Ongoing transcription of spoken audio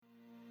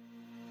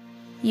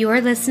You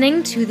are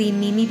listening to the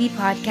Mimi B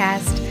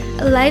Podcast,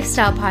 a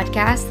lifestyle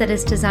podcast that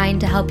is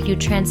designed to help you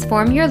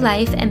transform your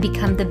life and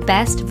become the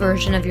best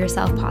version of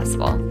yourself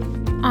possible.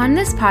 On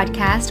this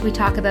podcast, we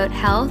talk about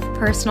health,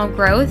 personal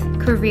growth,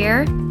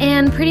 career,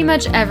 and pretty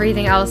much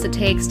everything else it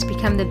takes to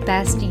become the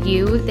best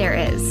you there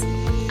is.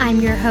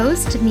 I'm your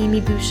host, Mimi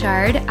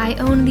Bouchard. I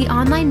own the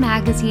online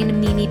magazine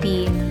Mimi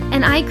B,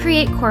 and I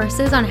create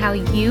courses on how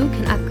you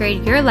can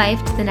upgrade your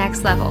life to the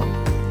next level.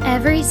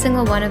 Every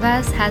single one of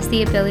us has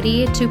the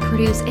ability to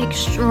produce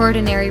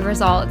extraordinary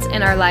results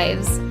in our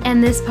lives,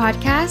 and this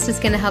podcast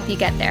is going to help you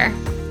get there.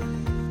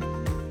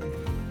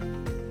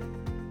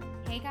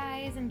 Hey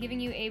guys, I'm giving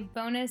you a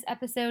bonus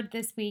episode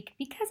this week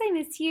because I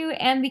miss you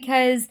and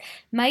because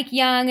Mike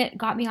Young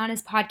got me on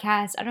his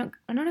podcast. I don't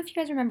know if you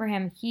guys remember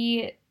him.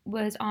 He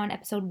was on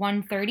episode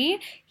 130.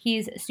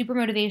 He's super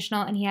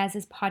motivational and he has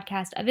his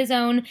podcast of his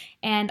own,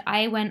 and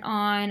I went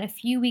on a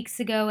few weeks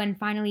ago and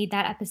finally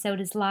that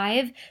episode is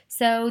live.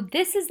 So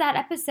this is that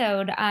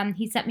episode.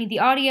 He sent me the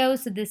audio,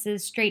 so this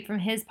is straight from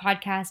his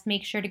podcast.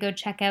 Make sure to go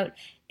check out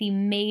the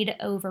Made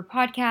Over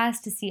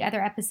podcast to see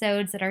other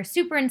episodes that are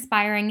super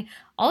inspiring.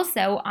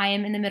 Also, I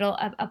am in the middle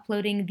of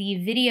uploading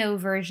the video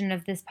version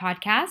of this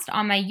podcast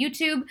on my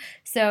YouTube,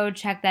 so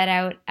check that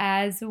out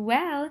as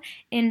well.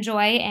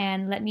 Enjoy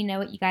and let me know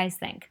what you guys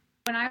think.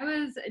 When I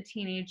was a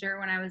teenager,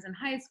 when I was in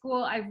high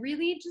school, I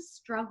really just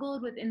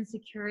struggled with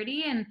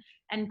insecurity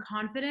and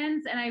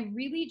confidence, and I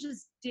really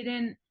just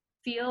didn't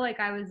feel like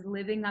I was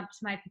living up to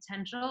my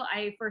potential.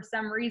 I, for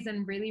some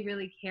reason,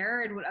 really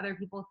cared what other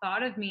people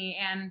thought of me,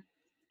 and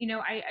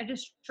I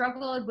just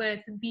struggled with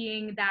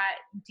being that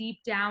deep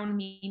down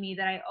Mimi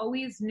that I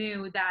always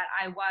knew that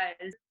I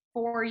was.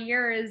 For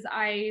years,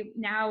 I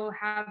now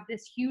have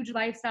this huge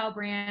lifestyle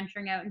brand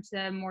entering out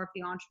into more of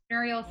the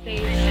entrepreneurial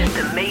space. This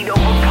is the Made Over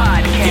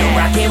Podcast. You're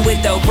rocking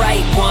with the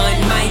right one,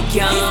 Mike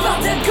Young. It's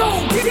about to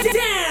go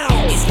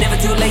down. It's never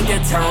too late to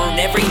turn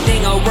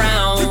everything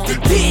around.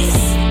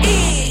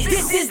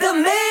 This is the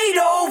Made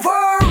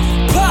Over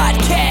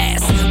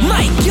Podcast.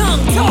 Mike Young,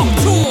 talk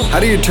to him. How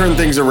do you turn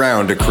things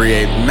around to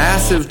create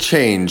massive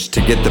change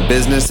to get the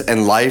business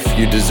and life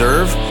you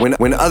deserve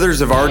when others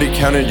have already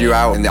counted you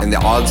out and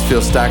the odds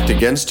feel stacked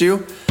against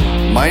you?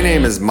 My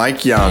name is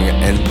Mike Young,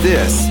 and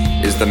this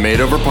is the Made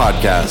Over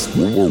Podcast,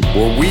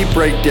 where we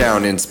break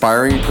down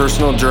inspiring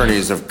personal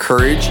journeys of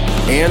courage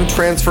and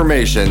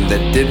transformation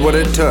that did what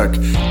it took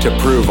to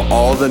prove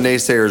all the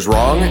naysayers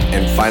wrong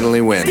and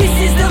finally win.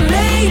 This is the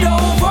Made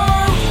Over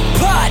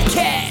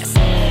Podcast.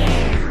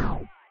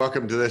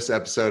 Welcome to this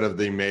episode of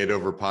the Made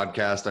Over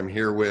Podcast. I'm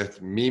here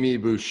with Mimi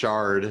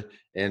Bouchard,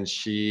 and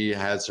she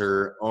has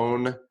her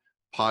own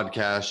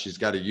podcast. She's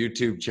got a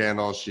YouTube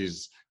channel.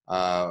 She's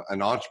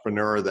an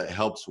entrepreneur that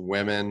helps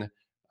women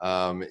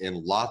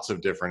in lots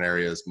of different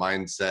areas: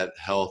 mindset,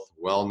 health,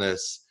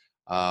 wellness,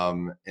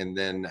 and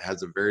then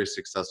has a very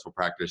successful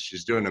practice.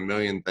 She's doing a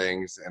million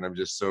things, and I'm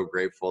just so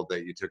grateful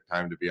that you took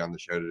time to be on the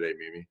show today,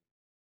 Mimi.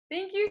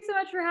 Thank you so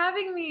much for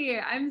having me.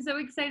 I'm so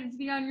excited to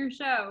be on your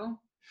show.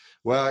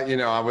 Well,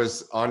 I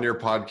was on your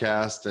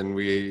podcast, and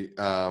we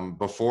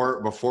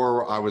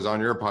before I was on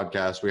your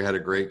podcast, we had a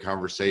great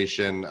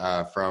conversation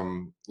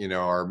from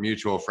our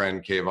mutual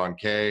friend Kayvon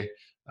K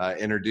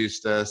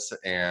introduced us,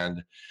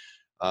 and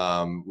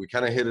we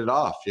kind of hit it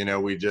off.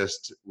 We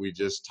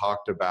just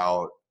talked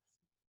about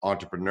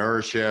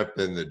entrepreneurship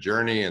and the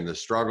journey and the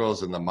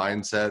struggles and the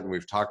mindset, and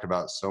we've talked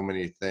about so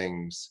many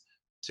things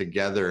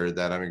together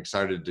that I'm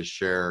excited to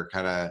share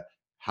kind of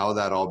how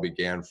that all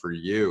began for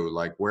you.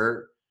 Like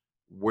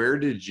where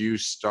did you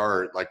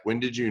start? Like, when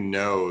did you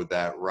know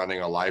that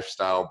running a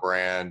lifestyle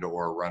brand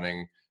or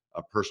running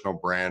a personal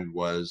brand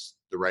was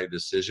the right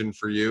decision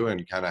for you,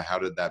 and kind of how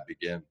did that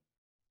begin?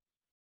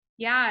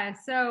 Yeah,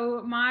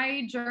 so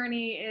my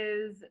journey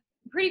is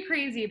pretty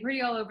crazy,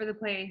 pretty all over the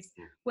place.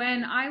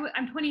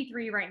 I'm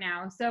 23 right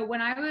now. So when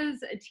I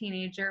was a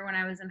teenager, when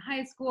I was in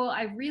high school,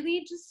 I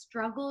really just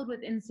struggled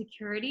with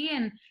insecurity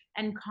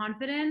and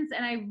confidence,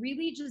 and I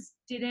really just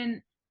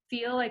didn't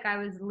feel like I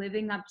was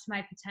living up to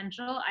my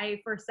potential. I,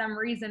 for some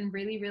reason,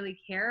 really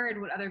cared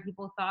what other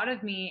people thought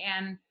of me.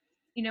 And,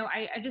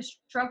 I just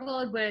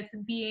struggled with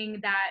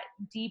being that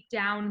deep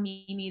down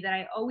Mimi that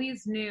I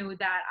always knew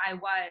that I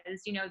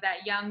was, that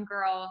young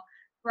girl,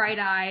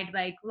 bright-eyed,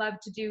 like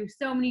loved to do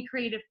so many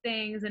creative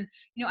things. And,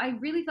 I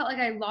really felt like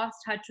I lost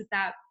touch with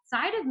that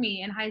side of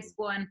me in high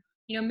school. And,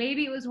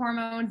 maybe it was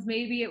hormones,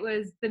 maybe it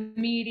was the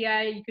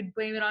media, you could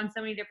blame it on so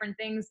many different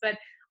things, but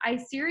I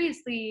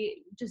seriously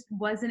just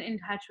wasn't in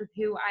touch with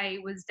who I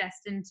was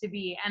destined to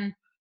be. And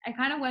I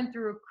kind of went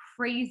through a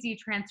crazy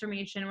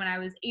transformation when I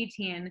was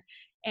 18,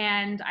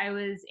 and I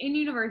was in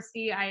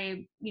university.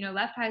 I,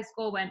 left high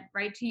school, went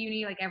right to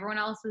uni like everyone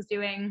else was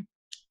doing,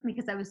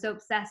 because I was so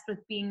obsessed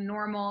with being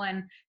normal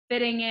and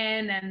fitting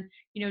in and,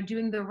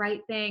 doing the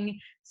right thing.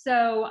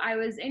 So I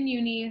was in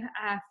uni,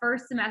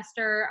 first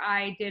semester,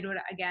 I did what,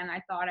 again,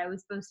 I thought I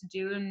was supposed to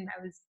do. And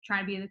I was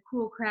trying to be in the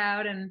cool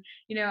crowd. And,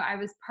 I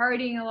was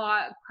partying a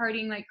lot,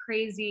 partying like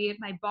crazy.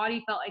 My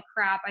body felt like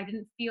crap. I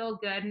didn't feel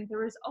good. And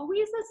there was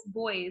always this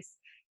voice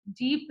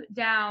deep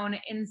down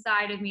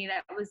inside of me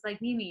that was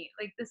like, Mimi,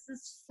 like, this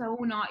is so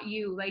not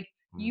you. Like,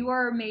 you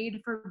are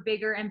made for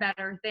bigger and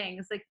better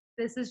things. Like,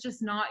 this is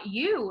just not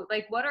you.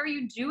 Like, what are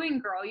you doing,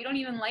 girl? You don't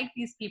even like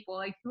these people.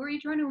 Like, who are you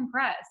trying to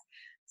impress?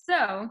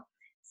 So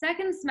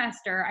second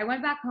semester, I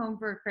went back home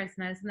for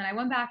Christmas, and then I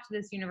went back to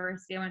this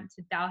university. I went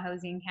to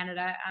Dalhousie in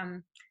Canada.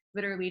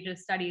 Literally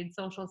just studied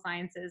social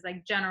sciences,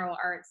 like general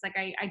arts. Like,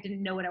 I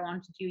didn't know what I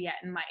wanted to do yet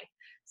in life.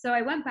 So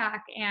I went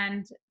back,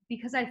 and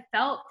because I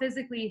felt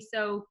physically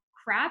so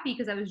crappy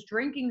because I was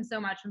drinking so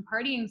much and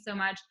partying so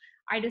much,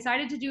 I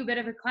decided to do a bit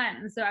of a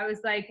cleanse. So I was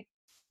like,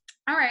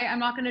 all right, I'm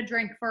not going to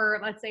drink for,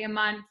 let's say, a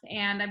month,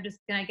 and I'm just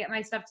going to get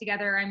my stuff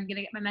together. I'm going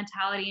to get my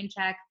mentality in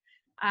check.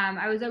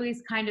 I was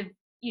always kind of,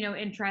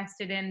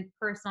 interested in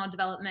personal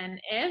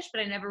development-ish,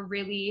 but I never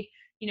really,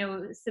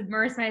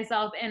 submersed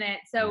myself in it.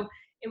 So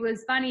it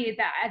was funny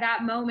that at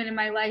that moment in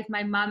my life,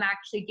 my mom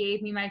actually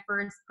gave me my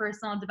first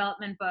personal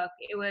development book.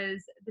 It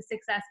was The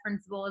Success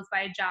Principles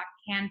by Jack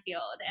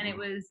Canfield. And it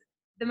was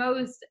the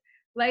most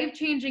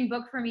life-changing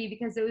book for me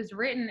because it is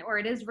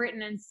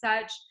written in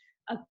such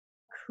a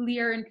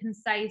clear and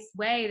concise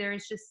way.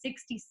 There's just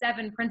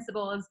 67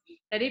 principles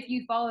that if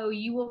you follow,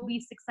 you will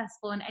be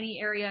successful in any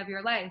area of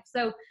your life.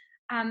 So,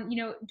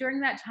 during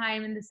that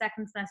time in the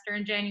second semester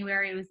in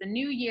January, it was the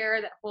new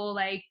year, that whole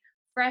like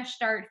fresh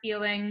start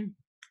feeling.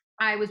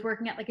 I was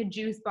working at like a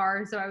juice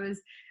bar. So I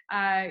was,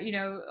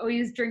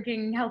 always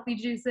drinking healthy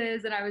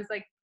juices, and I was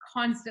like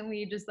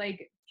constantly just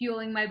like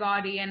fueling my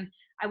body, and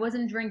I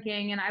wasn't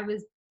drinking, and I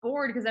was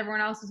bored because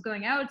everyone else was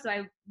going out. So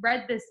I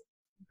read this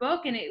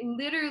book, and it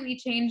literally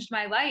changed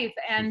my life.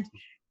 And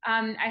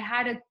I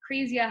had a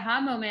crazy aha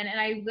moment, and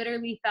I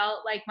literally felt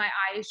like my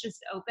eyes just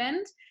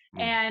opened,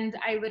 and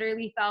I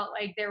literally felt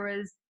like there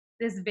was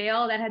this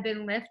veil that had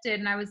been lifted,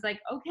 and I was like,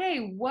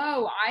 okay,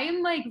 whoa, I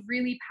am like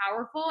really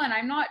powerful, and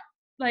I'm not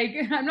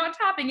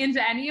tapping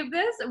into any of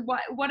this.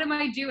 What am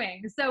I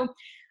doing? So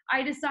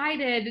I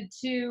decided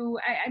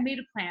I made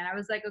a plan. I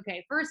was like,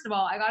 okay, first of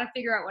all, I got to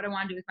figure out what I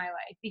want to do with my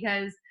life,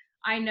 because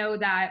I know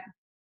that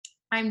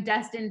I'm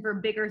destined for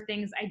bigger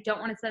things. I don't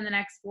want to spend the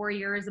next 4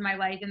 years of my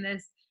life in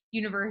this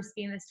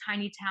university, in this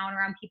tiny town,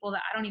 around people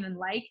that I don't even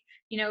like.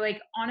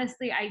 Like,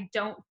 honestly, I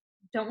don't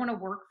want to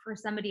work for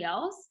somebody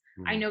else.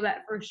 I know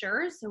that for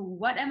sure. So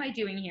what am I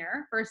doing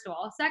here? First of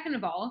all. Second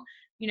of all,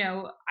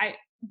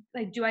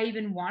 do I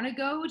even want to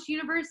go to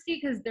university?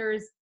 Because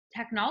there's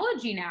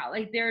technology now.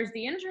 Like, there's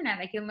the internet.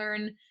 I can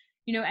learn,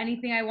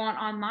 anything I want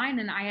online,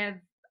 and I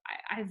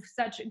have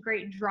such a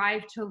great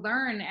drive to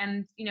learn,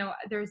 and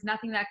there's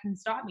nothing that can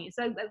stop me.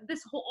 So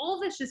all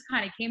of this just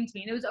kind of came to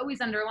me, and it was always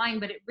underlying,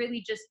 but it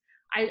really just,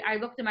 I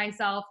looked at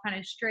myself kind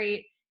of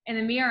straight in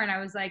the mirror, and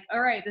I was like,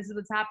 all right, this is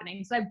what's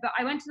happening. So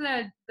I went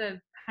to the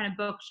kind of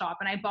bookshop,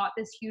 and I bought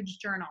this huge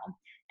journal,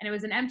 and it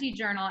was an empty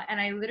journal, and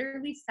I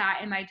literally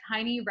sat in my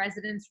tiny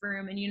residence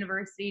room in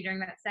university during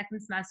that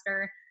second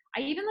semester.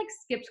 I even like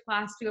skipped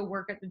class to go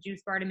work at the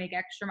juice bar to make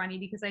extra money,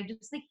 because I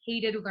just like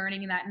hated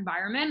learning in that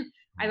environment.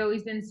 I've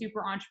always been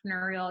super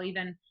entrepreneurial.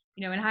 Even,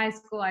 in high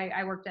school,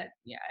 I worked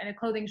in a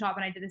clothing shop,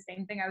 and I did the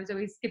same thing. I was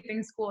always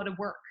skipping school to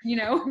work,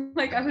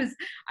 like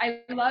I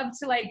loved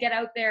to like get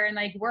out there and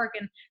like work.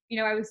 And,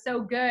 I was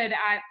so good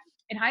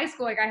in high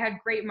school, like I had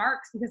great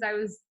marks because I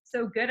was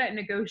so good at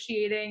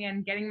negotiating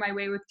and getting my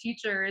way with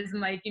teachers.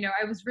 And like,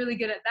 I was really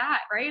good at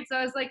that. Right. So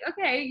I was like,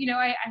 okay,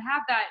 I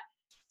have that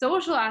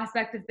social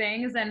aspect of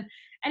things. And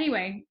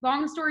anyway,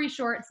 long story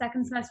short,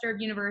 second semester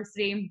of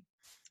university,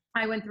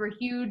 I went through a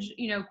huge,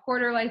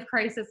 quarter life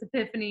crisis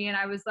epiphany. And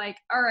I was like,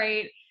 all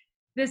right,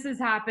 this is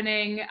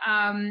happening.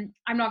 I'm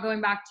not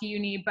going back to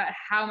uni, but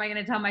how am I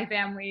going to tell my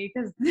family?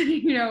 Because,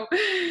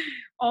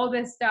 all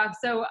this stuff.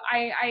 So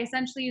I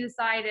essentially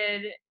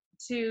decided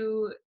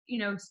to,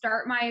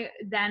 start my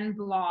then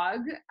blog.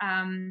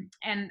 And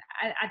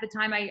at the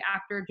time,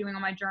 after doing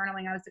all my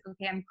journaling, I was like,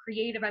 okay, I'm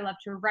creative. I love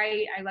to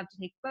write. I love to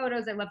take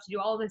photos. I love to do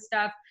all this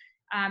stuff.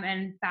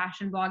 And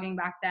fashion blogging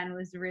back then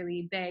was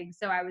really big.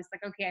 So I was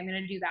like, okay, I'm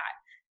going to do that.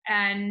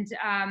 And,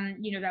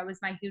 that was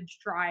my huge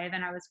drive,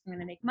 and I was going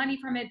to make money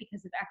from it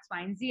because of X, Y,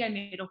 and Z. I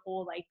made a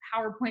whole like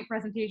PowerPoint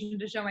presentation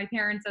to show my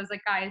parents. I was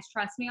like, guys,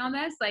 trust me on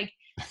this. Like,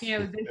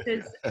 this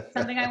is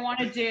something I want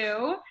to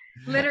do.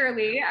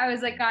 Literally, I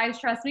was like, guys,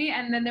 trust me.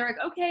 And then they're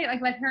like, okay.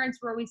 Like, my parents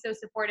were always so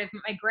supportive.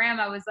 My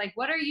grandma was like,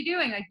 what are you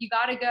doing? Like, you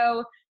got to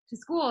go to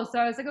school. So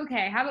I was like,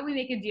 okay, how about we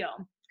make a deal?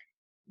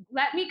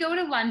 Let me go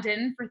to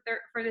London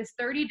for this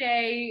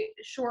 30-day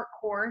short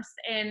course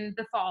in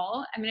the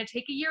fall. I'm going to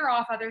take a year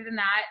off other than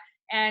that.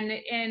 And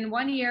in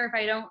 1 year, if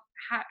I don't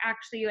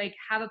actually like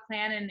have a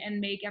plan and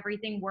make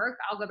everything work,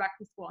 I'll go back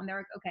to school. And they're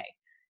like, okay.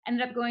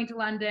 Ended up going to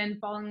London,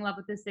 falling in love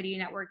with the city,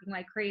 networking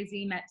like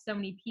crazy, met so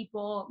many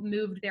people,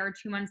 moved there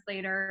 2 months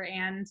later.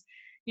 And,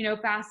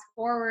 fast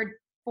forward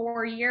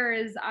 4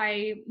 years,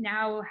 I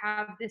now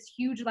have this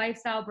huge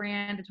lifestyle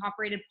brand, a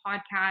top-rated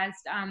podcast,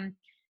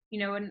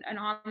 an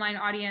online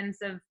audience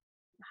of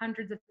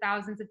hundreds of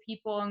thousands of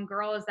people and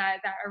girls that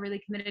are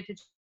really committed to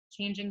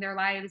changing their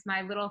lives.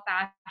 My little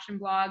fashion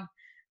blog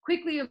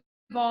quickly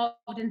evolved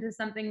into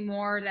something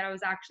more that I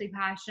was actually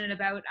passionate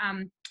about.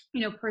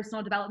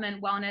 personal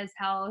development, wellness,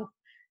 health,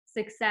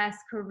 success,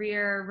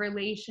 career,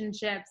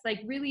 relationships,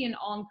 like really an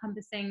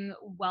all-encompassing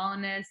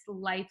wellness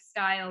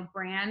lifestyle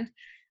brand.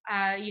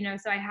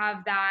 So I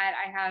have that.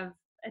 I have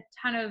a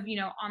ton of,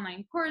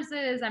 online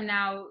courses. I'm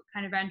now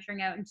kind of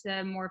venturing out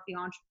into more of the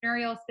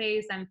entrepreneurial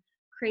space. I'm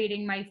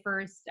creating my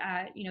first,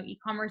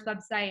 e-commerce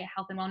website,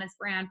 health and wellness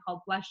brand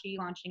called Blushy,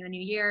 launching in the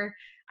new year.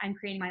 I'm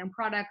creating my own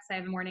products. I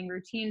have a morning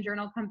routine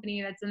journal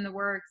company that's in the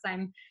works.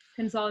 I'm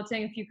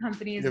consulting a few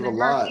companies You in have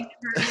their a lot. marketing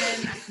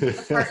department. I'm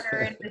a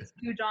partner in this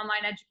huge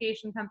online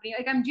education company.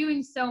 Like I'm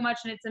doing so much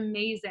and it's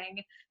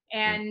amazing.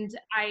 And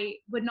I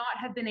would not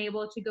have been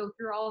able to go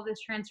through all of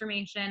this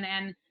transformation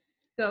and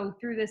go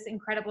through this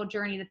incredible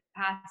journey the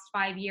past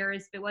 5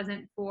 years if it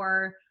wasn't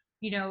for,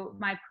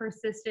 my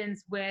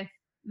persistence with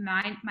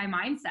my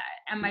mindset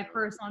and my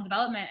personal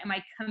development and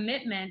my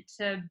commitment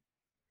to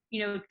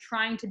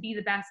trying to be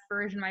the best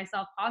version of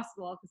myself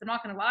possible. Because I'm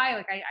not going to lie,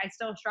 like I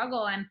still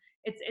struggle, and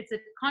it's a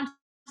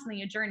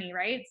constantly a journey,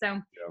 right?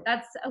 So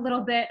that's a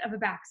little bit of a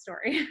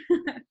backstory.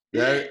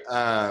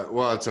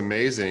 Well, it's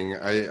amazing.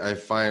 I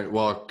find,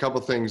 well, a couple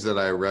things that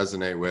I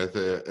resonate with.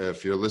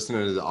 If you're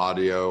listening to the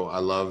audio, I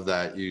love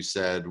that you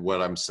said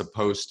what I'm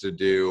supposed to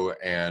do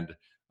and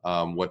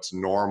what's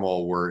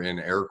normal were in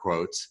air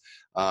quotes,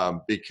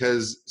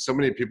 because so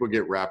many people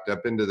get wrapped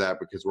up into that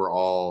because we're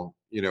all,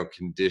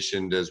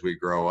 conditioned as we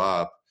grow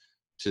up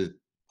to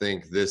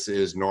think this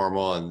is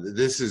normal and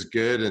this is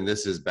good and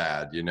this is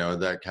bad,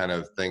 that kind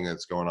of thing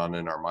that's going on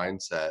in our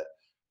mindset.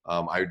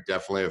 I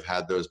definitely have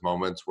had those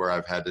moments where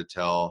I've had to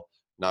tell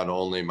not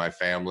only my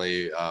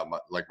family,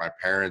 like my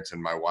parents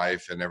and my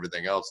wife and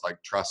everything else, like,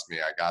 trust me,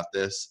 I got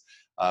this,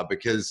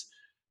 because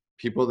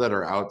people that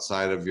are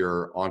outside of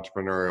your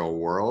entrepreneurial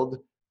world,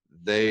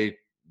 they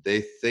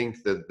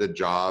think that the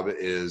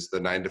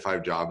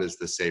 9-to-5 job is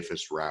the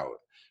safest route.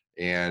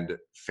 And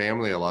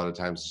family, a lot of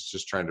times, is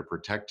just trying to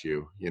protect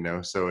you,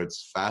 so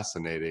it's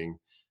fascinating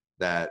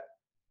that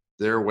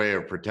their way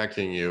of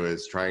protecting you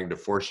is trying to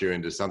force you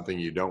into something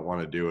you don't want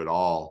to do at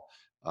all.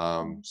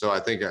 So I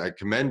think I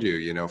commend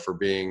you, for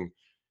being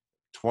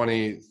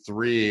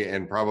 23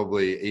 and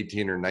probably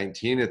 18 or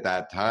 19 at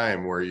that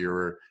time, where you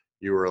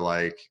were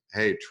like,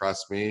 hey,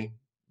 trust me,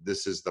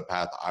 this is the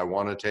path I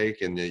want to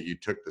take, and that you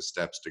took the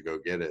steps to go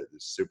get it.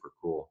 It's super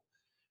cool.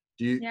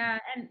 Yeah,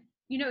 and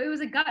it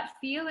was a gut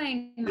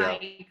feeling, Yeah.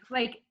 Mike.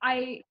 Like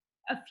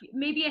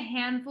maybe a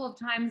handful of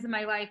times in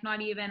my life,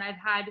 not even, I've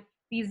had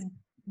these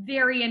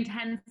very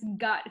intense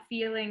gut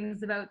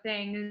feelings about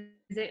things.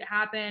 It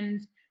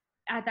happened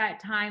at that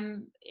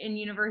time in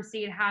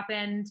university. It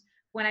happened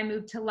when I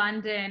moved to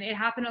London. It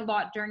happened a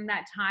lot during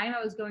that time.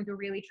 I was going through a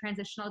really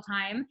transitional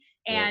time,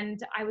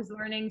 and I was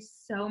learning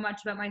so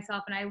much about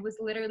myself, and I was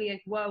literally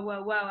like, whoa,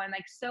 whoa, whoa, and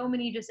like so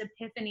many just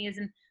epiphanies.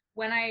 And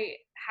when I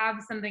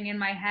have something in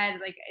my head,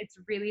 like it's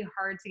really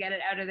hard to get it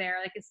out of there,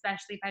 like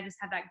especially if I just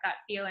have that gut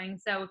feeling.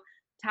 So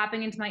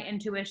tapping into my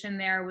intuition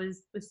there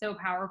was so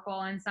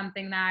powerful, and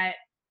something that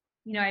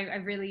I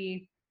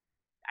really,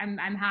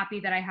 I'm happy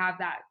that I have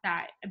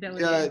that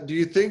ability. Yeah. Do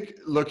you think,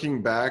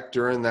 looking back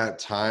during that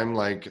time,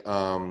 like,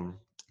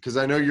 because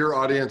I know your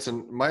audience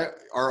and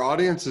our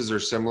audiences are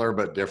similar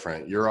but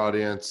different. Your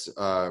audience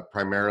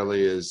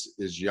primarily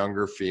is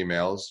younger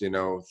females,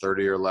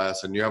 30 or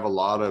less, and you have a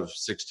lot of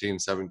 16,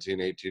 17,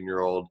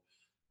 18-year-old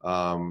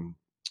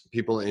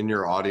people in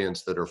your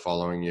audience that are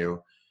following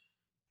you.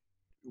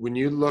 When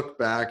you look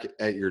back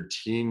at your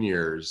teen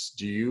years,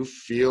 do you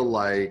feel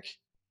like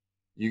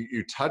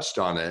you touched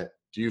on it?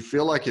 Do you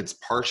feel like it's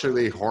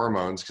partially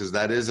hormones? Because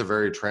that is a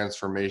very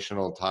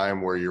transformational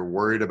time where you're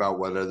worried about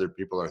what other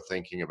people are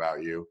thinking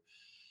about you.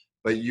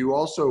 But you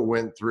also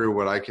went through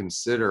what I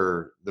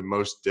consider the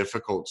most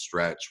difficult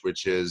stretch,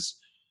 which is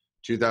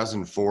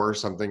 2004,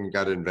 something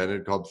got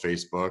invented called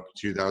Facebook.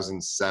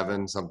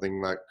 2007,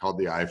 something called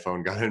the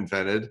iPhone got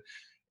invented.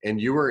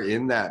 And you were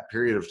in that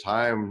period of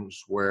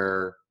times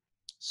where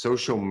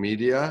social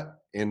media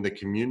and the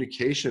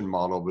communication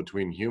model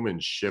between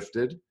humans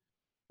shifted,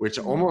 which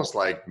almost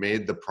like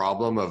made the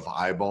problem of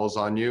eyeballs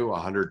on you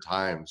 100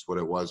 times what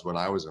it was when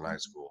I was in high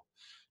school.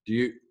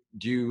 Do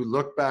you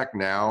look back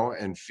now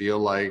and feel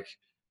like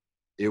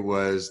it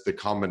was the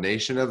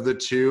combination of the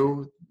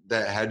two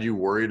that had you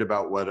worried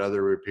about what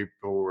other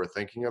people were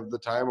thinking of the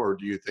time? Or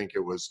do you think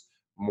it was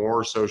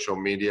more social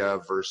media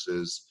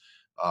versus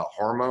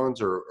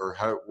hormones, or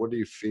what do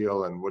you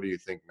feel and what do you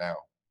think now?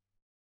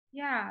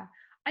 Yeah,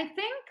 I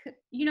think,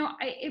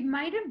 it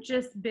might have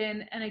just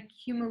been an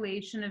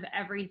accumulation of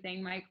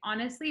everything. Like,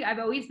 honestly, I've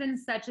always been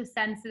such a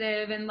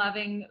sensitive and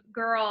loving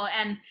girl.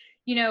 And,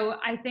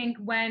 I think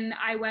when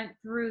I went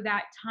through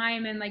that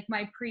time in like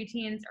my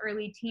preteens,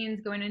 early teens,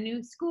 going to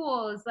new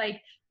schools,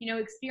 like,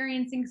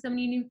 experiencing so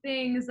many new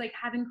things, like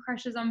having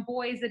crushes on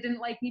boys that didn't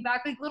like me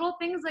back, like little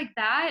things like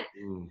that.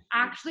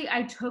 Actually,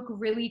 I took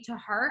really to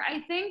heart,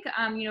 I think,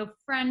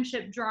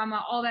 friendship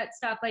drama, all that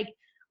stuff. Like,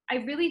 I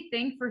really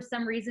think for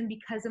some reason,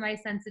 because of my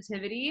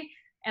sensitivity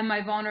and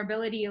my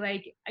vulnerability,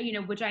 like,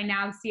 which I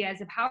now see as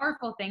a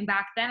powerful thing.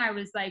 Back then I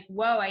was like,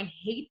 whoa, I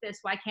hate this.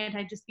 Why can't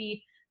I just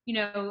be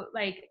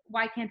like,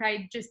 why can't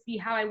I just be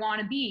how I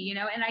want to be,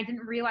 and I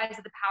didn't realize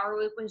that the power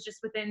was just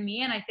within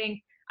me. And I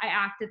think I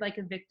acted like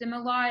a victim a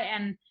lot.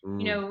 And,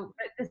 Mm.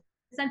 the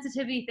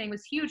sensitivity thing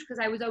was huge because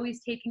I was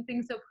always taking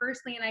things so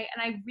personally. And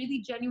I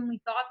really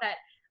genuinely thought that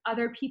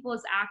other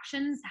people's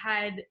actions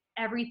had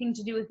everything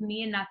to do with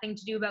me and nothing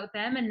to do about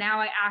them. And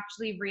now I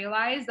actually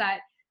realize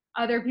that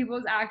other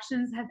people's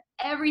actions have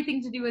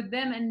everything to do with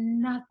them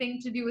and nothing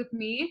to do with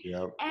me.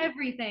 Yep.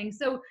 Everything.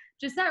 So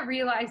just that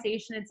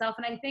realization itself.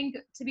 And I think,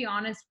 to be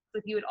honest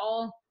with you,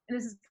 and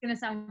this is going to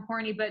sound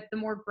corny, but the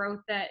more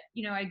growth that,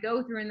 I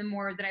go through and the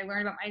more that I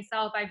learn about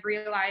myself, I've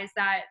realized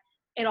that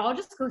it all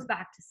just goes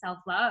back to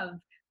self-love.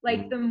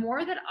 Like, the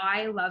more that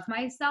I love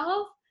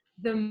myself,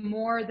 the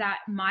more that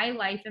my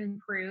life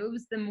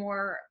improves, the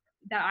more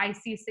that I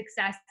see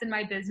success in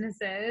my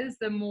businesses,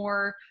 the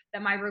more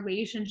that my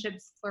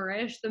relationships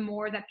flourish, the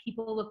more that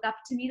people look up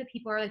to me, that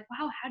people are like,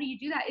 wow, how do you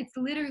do that? It's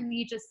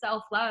literally just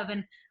self-love.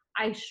 And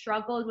I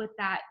struggled with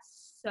that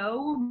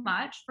so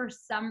much for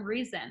some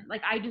reason.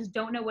 Like, I just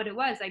don't know what it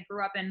was. I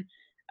grew up in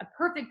a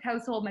perfect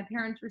household. My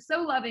parents were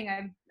so loving. I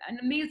have an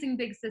amazing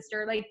big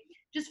sister. Like,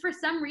 just for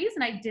some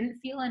reason, I didn't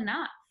feel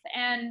enough.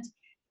 And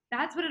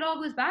that's what it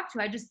all goes back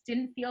to. I just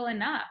didn't feel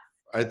enough.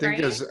 I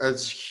think right?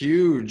 as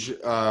huge,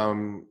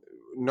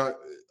 not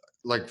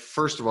like,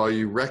 first of all,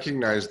 you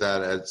recognize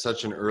that at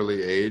such an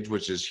early age,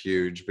 which is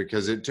huge,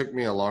 because it took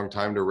me a long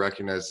time to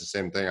recognize the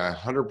same thing. I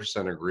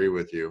 100% agree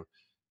with you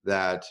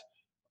that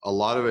a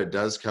lot of it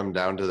does come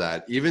down to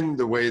that. Even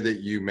the way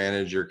that you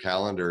manage your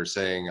calendar,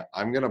 saying,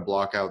 I'm going to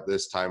block out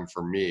this time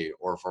for me,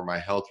 or for my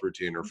health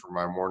routine, or for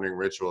my morning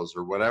rituals,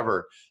 or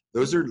whatever.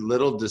 Those are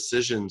little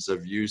decisions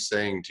of you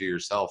saying to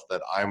yourself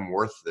that I'm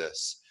worth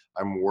this.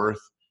 I'm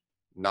worth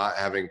not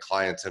having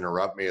clients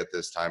interrupt me at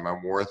this time.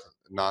 I'm worth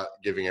not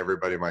giving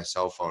everybody my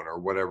cell phone, or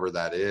whatever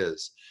that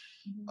is.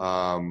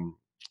 And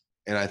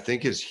I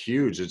think it's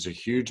huge. It's a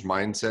huge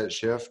mindset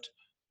shift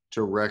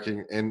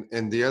to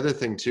and the other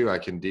thing too, I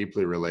can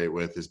deeply relate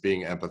with, is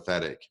being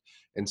empathetic.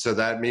 And so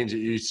that means that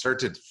you start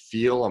to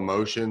feel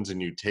emotions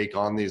and you take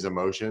on these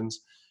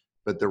emotions,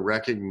 but the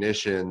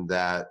recognition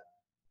that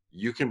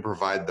you can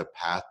provide the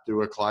path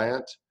to a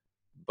client,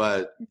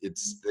 but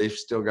they've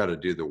still got to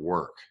do the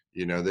work.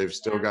 They've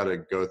still got to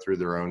go through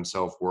their own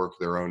self-work,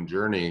 their own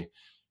journey.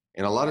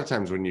 And a lot of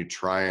times when you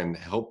try and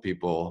help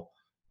people,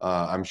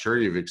 I'm sure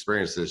you've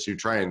experienced this, you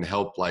try and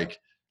help, like,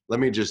 let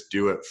me just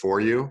do it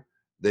for you.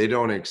 They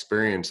don't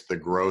experience the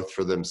growth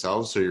for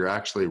themselves. So you're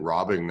actually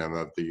robbing them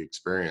of the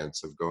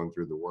experience of going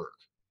through the work.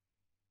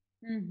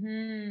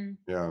 Mm-hmm.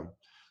 Yeah.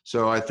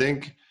 So I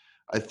think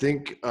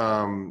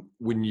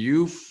when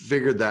you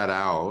figured that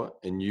out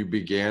and you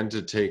began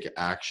to take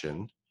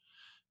action,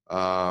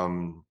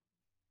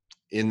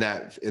 in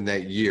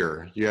that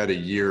year, you had a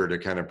year to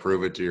kind of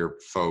prove it to your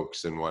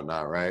folks and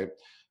whatnot, right?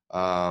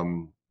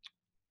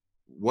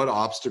 What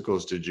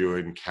obstacles did you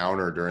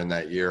encounter during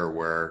that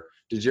year?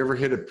 Did you ever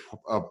hit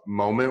a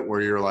moment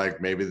where you're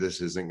like, maybe this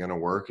isn't going to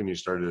work, and you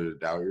started to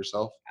doubt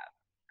yourself?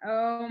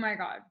 Oh my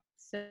God.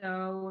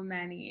 So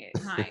many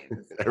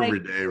times. Every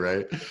day,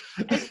 right?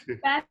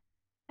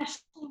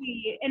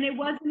 Especially, and it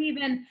wasn't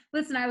even,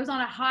 listen, I was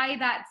on a high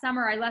that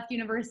summer. I left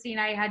university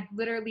and I had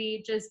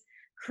literally just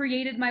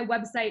created my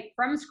website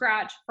from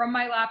scratch from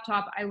my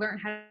laptop. I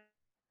learned how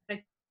to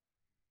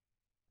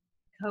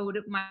code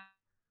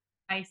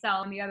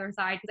myself on the other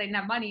side because I didn't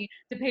have money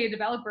to pay a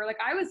developer. Like,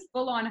 I was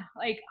full on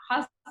like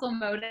hustle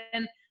mode.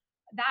 And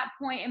that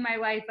point in my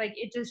life, like,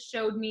 it just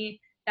showed me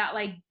that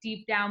like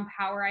deep down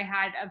power I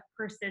had of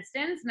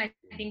persistence. And I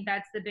think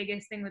that's the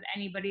biggest thing with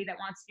anybody that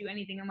wants to do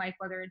anything in life,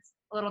 whether it's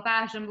a little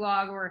fashion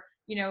blog or,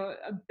 a $1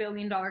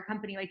 billion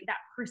company, like that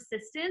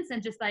persistence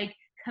and just like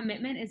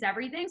commitment is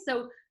everything.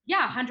 So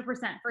yeah, 100%.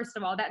 First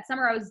of all, that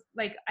summer I was,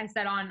 like I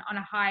said, on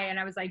a high, and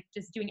I was like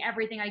just doing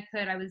everything I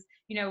could. I was,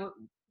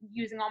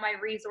 using all my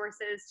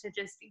resources to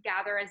just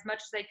gather as much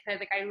as I could.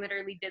 Like, I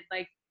literally did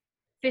like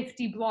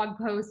 50 blog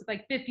posts,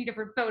 like 50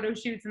 different photo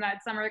shoots in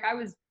that summer. Like, I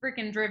was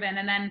freaking driven.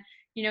 And then,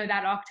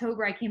 that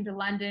October I came to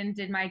London,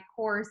 did my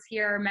course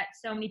here, met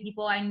so many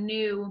people I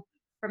knew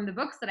from the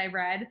books that I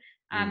read.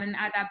 And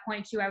at that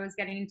point too, I was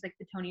getting into like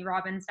the Tony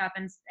Robbins stuff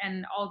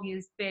and all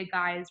these big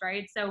guys,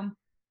 right? So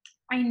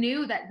I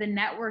knew that the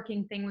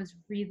networking thing was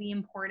really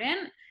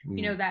important.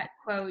 That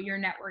quote, your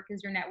network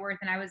is your net worth.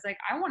 And I was like,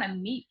 I want to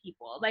meet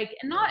people, like,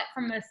 and not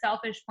from a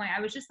selfish point. I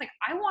was just like,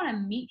 I want to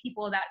meet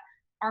people that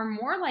are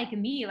more like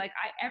me. Like,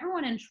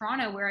 everyone in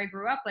Toronto where I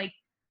grew up, like,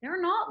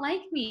 they're not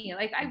like me.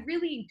 Like, I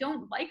really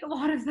don't like a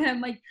lot of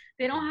them. Like,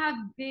 they don't have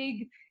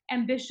big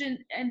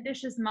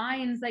ambitious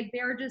minds. Like,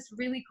 they're just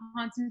really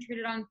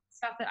concentrated on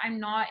stuff that I'm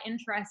not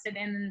interested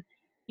in.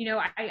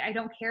 I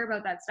don't care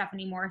about that stuff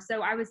anymore.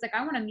 So I was like,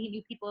 I want to meet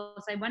new people.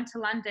 So I went to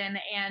London,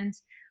 and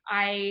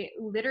I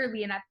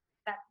literally, and at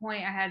that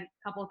point I had a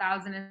couple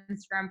thousand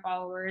Instagram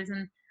followers,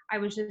 and I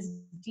was just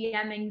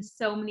DMing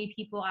so many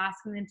people,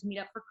 asking them to meet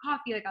up for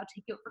coffee. Like, I'll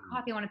take you out for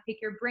coffee. I want to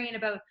pick your brain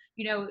about,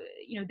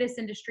 this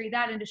industry,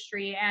 that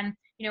industry. And,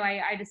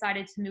 I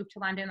decided to move to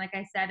London, like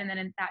I said, and then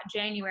in that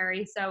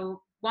January.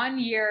 So 1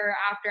 year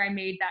after I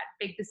made that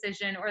big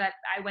decision, or that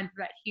I went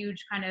through that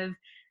huge kind of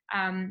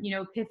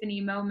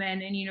epiphany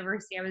moment in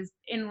university. I was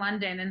in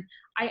London, and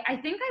I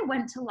think I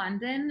went to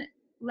London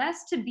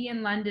less to be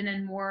in London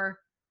and more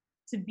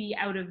to be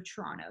out of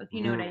Toronto, if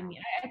you know what I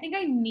mean. I think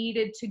I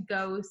needed to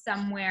go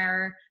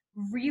somewhere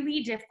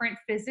really different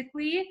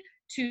physically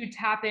to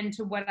tap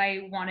into what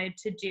I wanted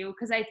to do,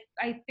 because I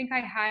think I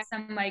had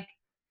some like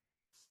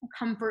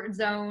comfort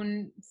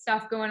zone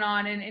stuff going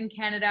on in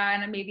Canada,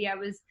 and maybe I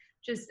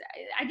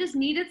just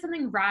needed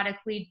something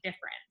radically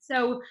different.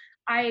 So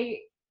I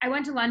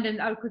went to London.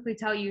 I'll quickly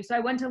tell you. So I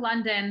went to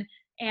London,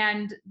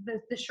 and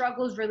the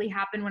struggles really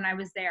happened when I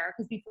was there,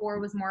 because before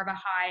it was more of a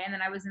high, and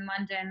then I was in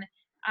London,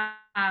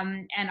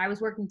 and I was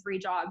working 3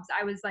 jobs.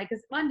 I was like,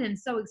 because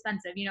London's so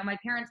expensive. My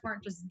parents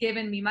weren't just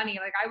giving me money.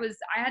 Like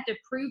I had to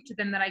prove to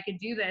them that I could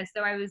do this.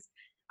 So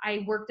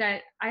I worked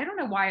at, I don't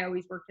know why I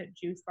always worked at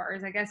juice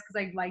bars. I guess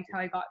because I liked how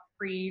I got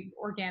free,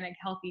 organic,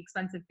 healthy,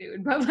 expensive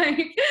food. But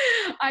like,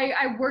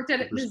 I worked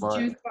at this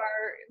juice bar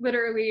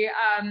literally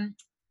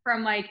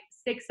from like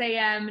 6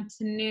 a.m.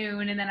 to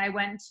noon. And then I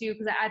went to,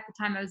 because at the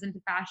time I was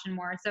into fashion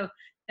more. So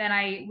then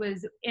I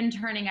was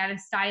interning at a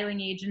styling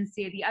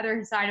agency at the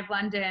other side of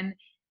London,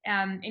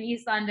 in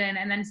East London.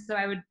 And then so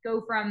I would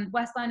go from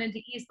West London to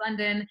East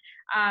London,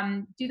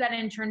 do that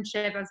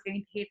internship. I was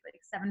getting paid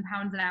like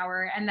 £7 an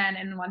hour. And then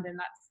in London,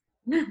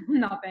 that's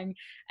nothing.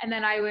 And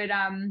then I would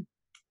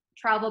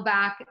travel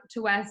back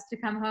to West to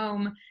come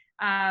home.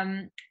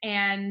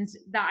 And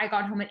that I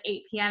got home at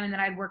 8 p.m. and then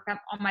I'd work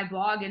up on my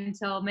blog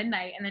until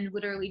midnight, and then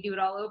literally do it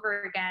all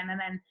over again. And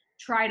then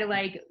try to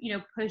like,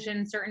 push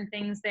in certain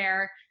things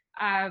there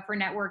for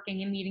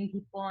networking and meeting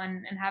people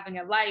and having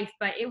a life.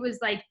 But it was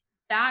like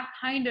that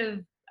kind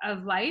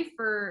of life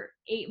for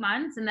 8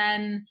 months. And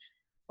then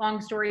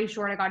long story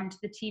short, I got into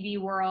the TV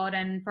world,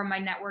 and from my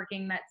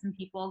networking met some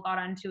people, got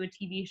onto a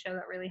TV show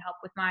that really helped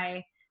with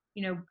my,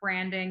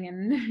 branding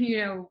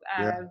and,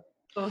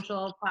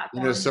 social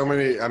platforms. So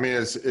many, I mean,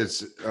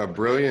 it's a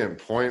brilliant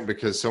point,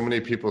 because so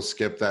many people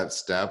skip that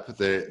step.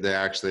 They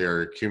actually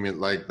are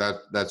like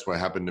that's what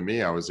happened to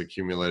me. I was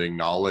accumulating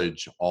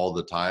knowledge all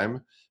the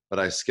time, but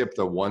I skipped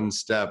the one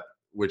step,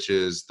 which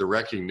is the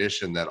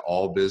recognition that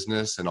all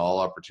business and all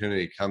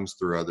opportunity comes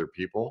through other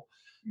people.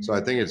 Mm-hmm. So I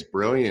think it's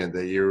brilliant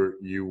that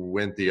you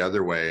went the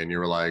other way, and you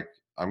were like,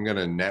 I'm going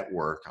to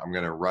network. I'm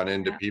going to run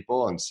into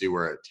people and see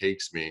where it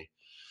takes me.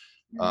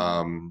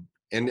 Mm-hmm.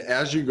 And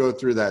as you go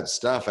through that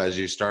stuff, did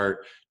you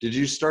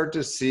start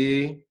to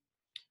see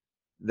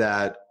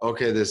that,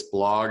 okay, this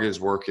blog is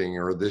working,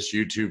 or this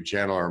YouTube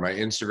channel, or my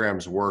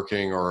Instagram's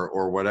working,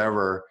 or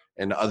whatever,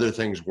 and other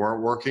things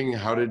weren't working?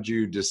 How did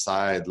you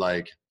decide,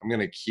 like, I'm going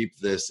to keep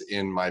this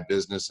in my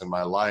business and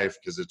my life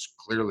because it's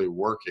clearly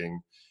working?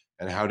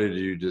 And how did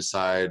you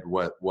decide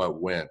what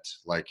went?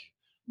 Like,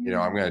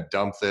 I'm going to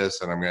dump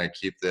this and I'm going to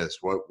keep this.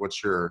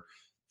 What's your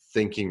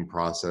thinking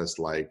process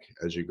like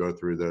as you go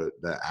through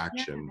the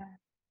action? Yeah.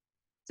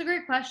 It's a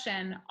great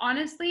question.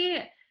 Honestly,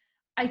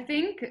 I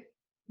think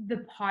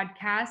the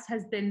podcast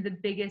has been the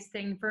biggest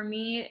thing for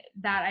me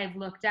that I've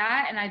looked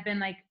at, and I've been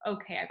like,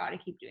 okay, I got to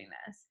keep doing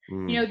this.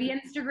 The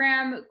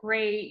Instagram,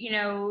 great,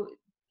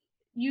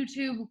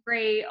 YouTube,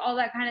 great, all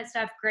that kind of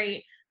stuff,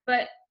 great.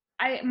 But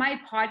my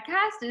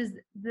podcast is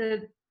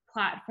the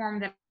platform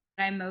that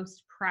I'm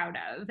most proud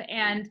of.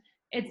 And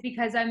it's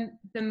because I'm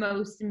the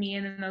most me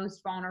and the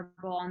most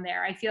vulnerable on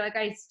there. I feel like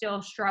I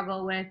still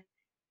struggle with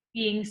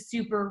being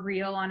super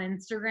real on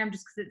Instagram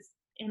just because it's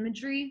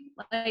imagery.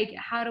 Like,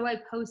 how do I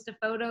post a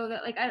photo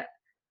that, like,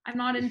 I'm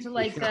not into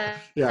like the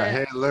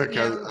hey, look,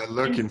 I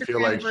look Instagram and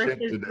feel like shit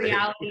today.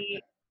 Reality.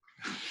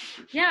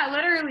 Yeah,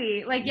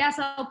 literally. Like, yes,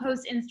 I'll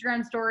post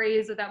Instagram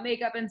stories without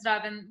makeup and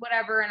stuff and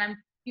whatever, and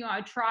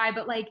I try,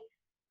 but like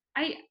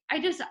I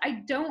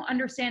don't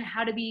understand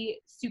how to be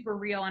super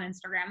real on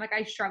Instagram. Like,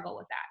 I struggle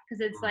with that because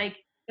it's like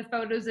the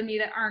photos of me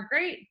that aren't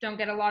great don't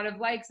get a lot of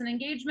likes and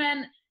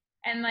engagement,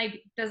 and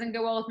like doesn't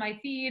go well with my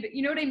feed.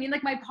 You know what I mean?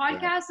 Like, my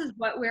podcast is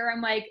where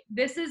I'm like,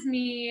 this is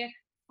me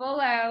full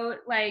out,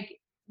 like,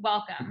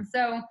 welcome.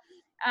 So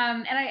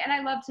and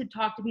I love to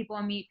talk to people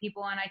and meet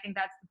people, and I think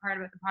that's the part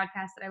about the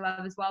podcast that I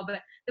love as well.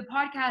 But the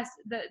podcast,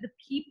 the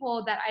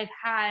people that I've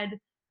had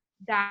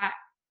that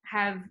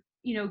have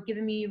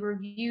given me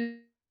reviews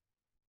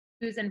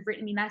and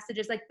written me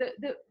messages, like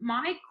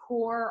my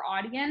core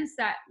audience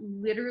that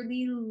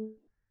literally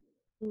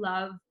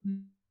love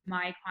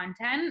my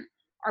content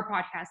are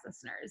podcast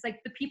listeners. Like,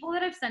 the people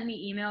that have sent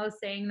me emails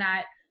saying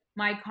that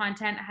my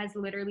content has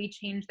literally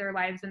changed their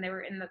lives when they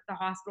were in the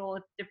hospital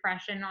with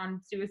depression on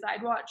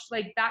suicide watch,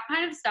 like that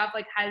kind of stuff,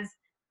 like, has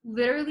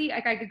literally,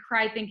 like, I could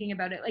cry thinking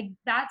about it. Like,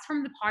 that's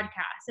from the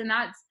podcast, and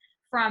that's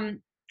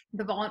from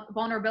the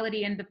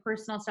vulnerability and the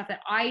personal stuff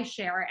that I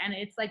share, and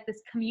it's like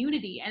this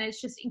community, and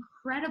it's just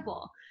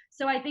incredible.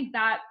 So I think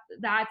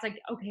that's like,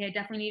 okay, I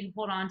definitely need to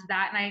hold on to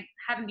that. And I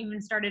haven't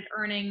even started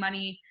earning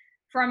money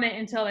from it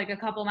until like a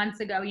couple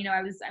months ago.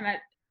 I'm at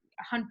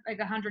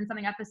 100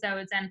 something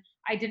episodes, and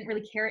I didn't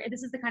really care.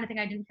 This is the kind of thing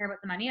I didn't care about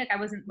the money. Like, I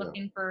wasn't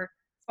looking for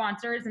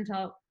sponsors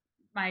until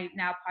my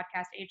now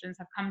podcast agents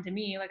have come to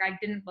me. Like I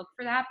didn't look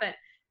for that, but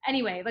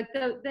anyway, like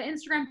the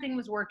Instagram thing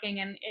was working,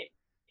 and it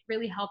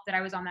really helped that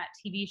I was on that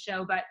TV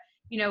show. But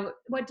you know,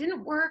 what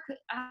didn't work,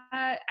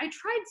 I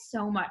tried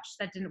so much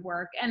that didn't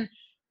work. And,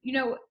 you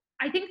know,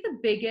 I think the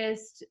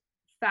biggest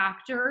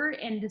factor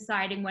in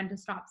deciding when to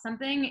stop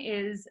something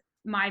is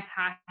my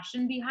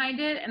passion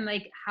behind it and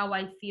like how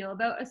I feel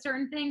about a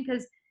certain thing.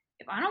 Cause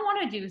if I don't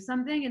want to do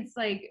something, it's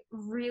like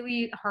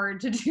really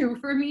hard to do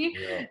for me.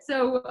 Yeah.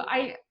 So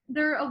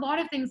there are a lot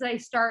of things that I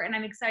start and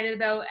I'm excited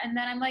about. And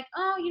then I'm like,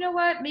 oh, you know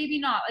what? Maybe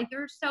not. Like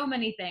there are so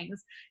many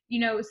things, you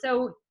know,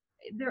 so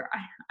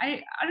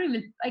I don't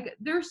even like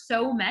there's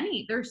so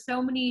many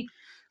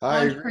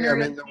I agree. I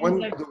mean,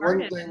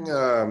 entrepreneurial things I've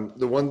started.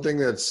 the one thing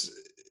that's,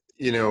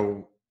 you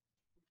know,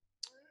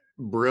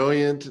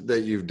 brilliant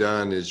that you've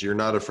done is you're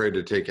not afraid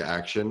to take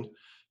action,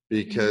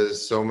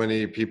 because so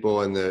many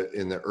people in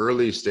the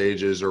early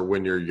stages or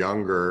when you're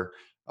younger,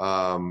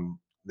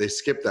 they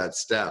skip that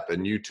step,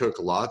 and you took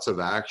lots of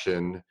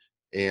action.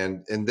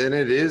 And then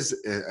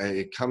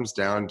it comes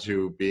down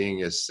to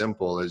being as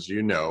simple as,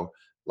 you know,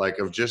 like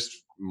of just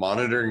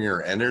monitoring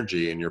your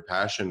energy and your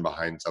passion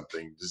behind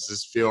something. Does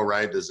this feel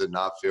right? Does it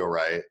not feel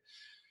right?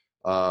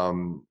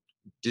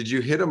 Did you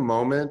hit a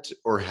moment,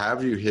 or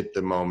have you hit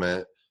the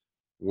moment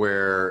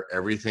where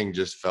everything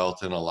just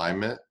felt in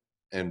alignment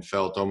and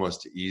felt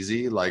almost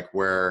easy, like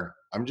where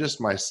I'm just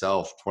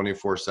myself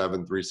 24/7,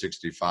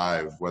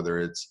 365, whether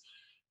it's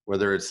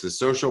the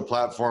social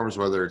platforms,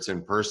 whether it's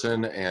in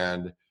person?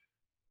 And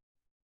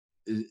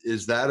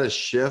is that a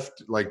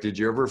shift? Like, did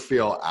you ever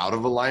feel out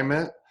of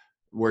alignment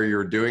where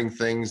you're doing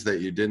things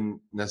that you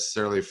didn't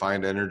necessarily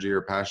find energy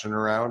or passion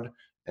around?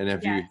 And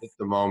have you Yes, hit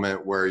the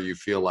moment where you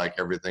feel like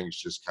everything's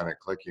just kind of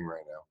clicking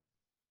right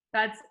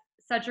that's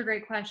such a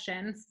great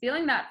question.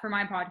 Stealing that for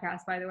my podcast,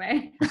 by the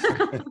way.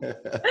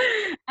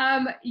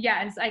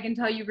 Yes, I can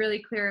tell you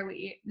really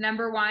clearly.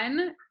 Number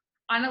one,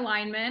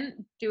 unalignment,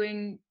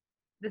 doing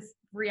this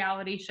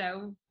reality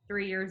show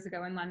 3 years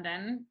ago in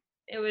London.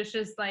 It was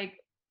just like,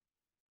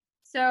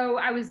 so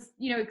I was,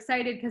 you know,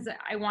 excited because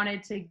I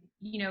wanted to,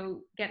 you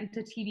know, get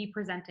into TV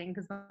presenting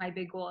because my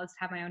big goal is to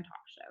have my own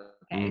talk show.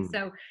 Okay. Mm.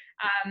 So,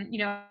 you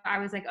know, I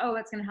was like, oh,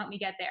 that's going to help me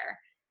get there.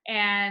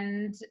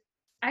 And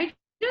I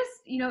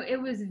just, you know,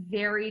 it was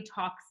very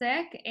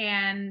toxic,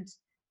 and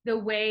the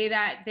way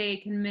that they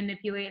can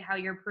manipulate how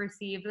you're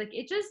perceived, like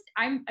it just,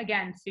 I'm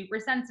again, super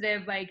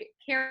sensitive, like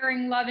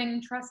caring,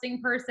 loving,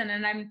 trusting person.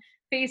 And I'm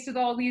faced with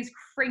all these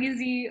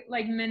crazy,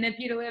 like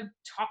manipulative,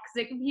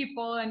 toxic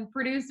people and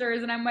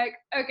producers. And I'm like,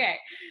 okay,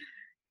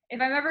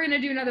 if I'm ever going to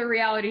do another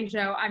reality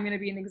show, I'm going to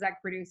be an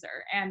exec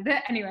producer. And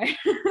anyway,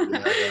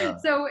 Yeah.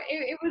 so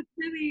it was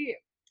really,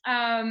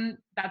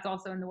 that's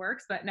also in the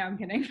works, but no, I'm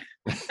kidding.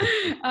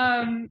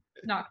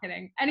 Not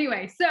kidding.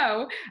 Anyway,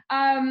 so,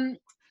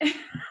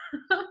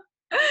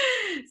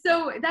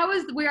 so that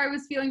was where I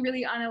was feeling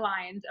really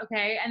unaligned.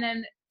 Okay. And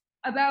then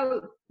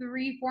about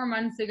 3-4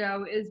 months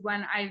ago is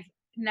when I've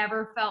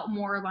never felt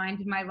more aligned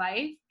in my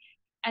life.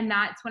 And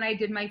that's when I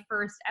did my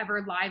first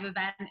ever live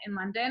event in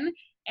London.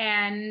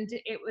 And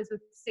it was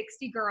with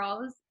 60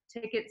 girls.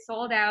 Tickets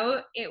sold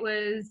out. It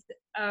was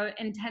an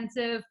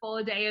intensive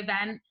full day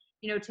event.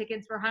 You know,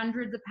 tickets were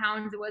hundreds of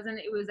pounds.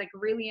 It was like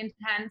really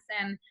intense.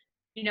 And,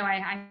 you know,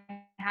 I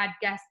had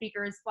guest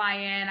speakers fly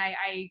in.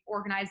 I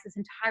organized this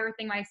entire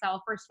thing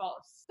myself. First of all,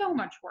 so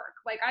much work.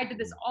 Like I did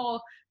this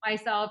all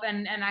myself,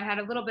 and I had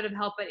a little bit of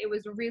help, but it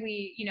was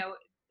really, you know,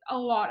 a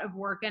lot of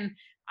work. And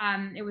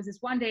it was this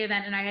one day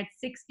event, and I had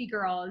 60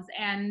 girls,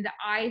 and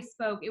I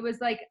spoke. It was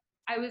like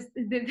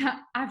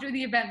after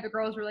the event, the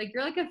girls were like,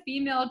 "You're like a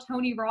female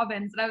Tony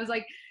Robbins," and I was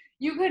like,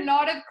 "You could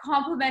not have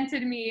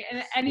complimented me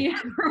in any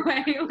other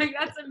way. Like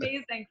that's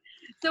amazing."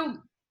 So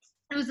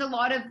it was a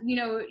lot of, you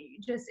know,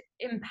 just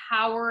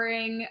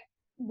empowering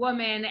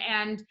women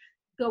and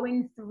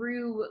going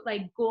through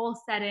like goal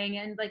setting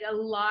and like a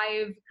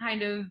live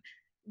kind of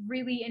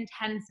really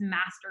intense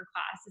master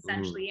class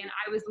essentially. And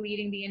I was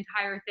leading the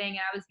entire thing, and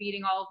I was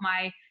meeting all of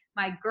my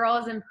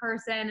girls in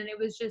person, and it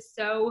was just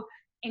so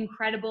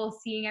incredible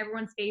seeing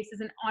everyone's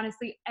faces. And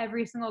honestly,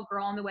 every single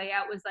girl on the way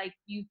out was like,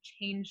 "You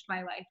changed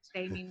my life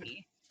today,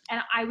 Mimi."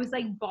 And I was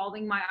like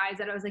bawling my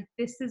eyes out. I was like,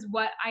 this is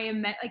what I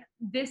am meant, like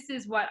this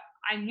is what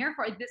I'm here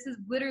for. Like this is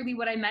literally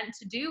what I meant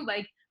to do.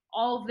 Like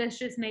all of this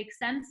just makes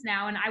sense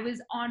now. And I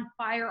was on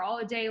fire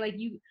all day. Like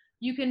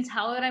you can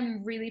tell that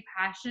I'm really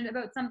passionate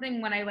about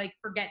something when I like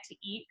forget to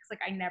eat, because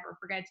like I never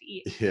forget to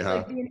eat. Yeah.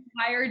 Like the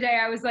entire day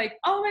I was like,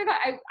 oh my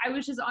God, I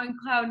was just on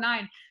cloud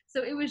nine.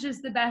 So it was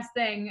just the best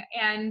thing.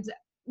 And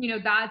you know,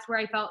 that's where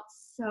I felt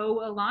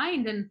so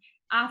aligned. And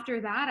after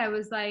that, I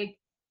was like,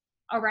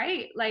 all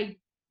right, like,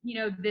 you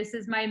know, this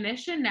is my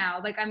mission now.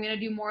 Like I'm going to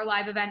do more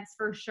live events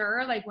for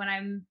sure. Like when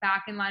I'm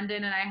back in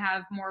London and I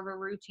have more of a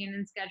routine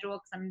and schedule,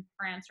 because I'm in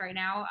France right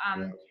now.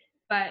 Yeah.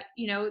 But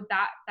you know,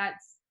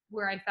 that's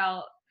where I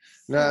felt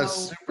No, it's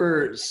So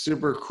super,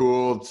 super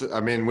cool.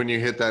 I mean, when you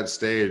hit that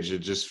stage, it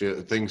just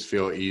things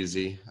feel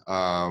easy.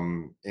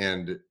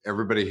 And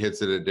everybody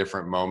hits it at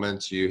different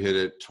moments. You hit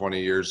it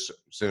 20 years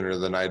sooner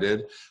than I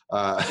did.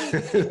 Uh,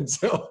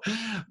 so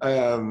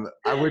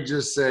I would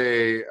just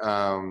say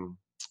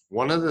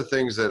one of the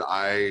things that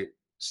I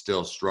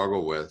still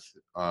struggle with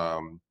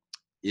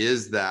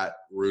is that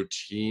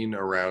routine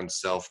around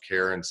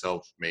self-care and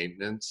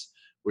self-maintenance,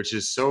 which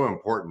is so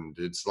important.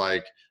 It's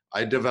like,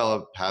 I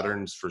developed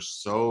patterns for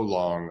so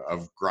long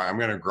of I'm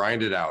going to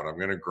grind it out. I'm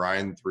going to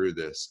grind through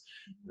this,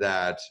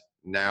 that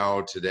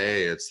now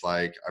today it's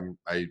like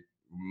I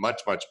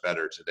much, much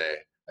better today.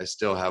 I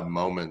still have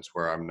moments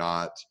where I'm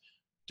not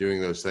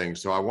doing those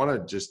things. So I want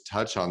to just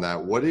touch on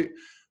that.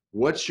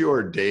 What's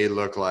your day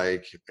look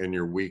like and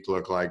your week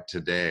look like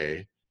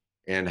today?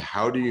 And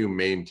how do you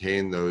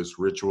maintain those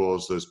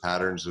rituals, those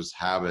patterns, those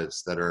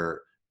habits that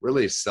are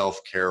really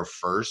self-care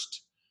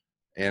first?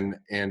 And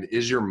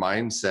is your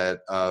mindset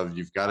of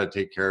you've got to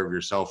take care of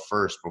yourself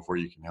first before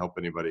you can help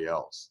anybody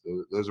else?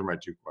 Those are my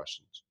two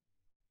questions.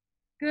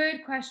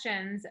 good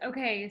questions.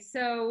 Okay,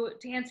 so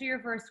to answer your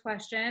first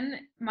question,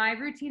 my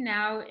routine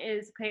now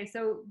is okay.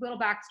 So, little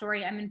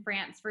backstory: I'm in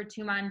France for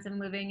 2 months. I'm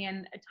living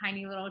in a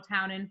tiny little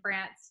town in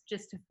France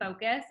just to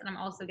focus, and I'm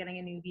also getting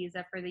a new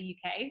visa for the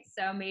UK.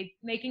 So,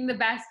 making the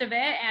best of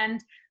it, and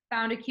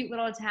found a cute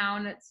little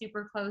town that's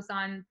super close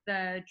on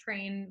the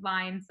train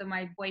line. So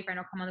my boyfriend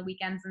will come on the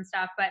weekends and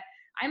stuff. But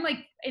I'm like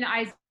in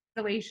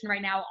isolation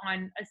right now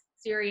on a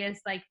serious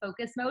like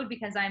focus mode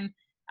because I'm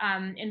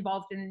I'm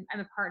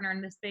a partner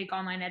in this big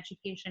online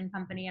education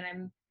company, and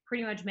I'm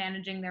pretty much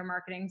managing their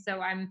marketing. So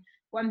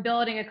I'm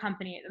building a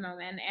company at the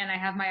moment, and I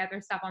have my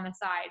other stuff on the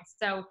side.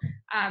 So,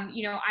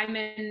 I'm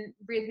in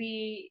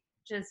really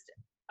just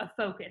a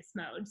focus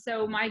mode.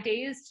 So my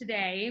days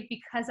today,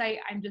 because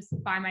I'm just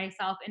by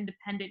myself,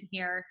 independent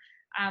here.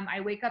 I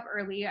wake up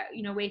early.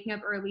 Waking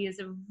up early is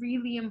a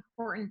really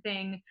important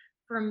thing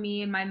for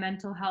me and my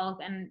mental health,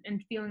 and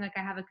feeling like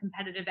I have a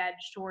competitive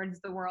edge towards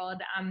the world.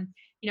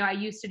 I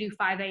used to do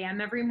 5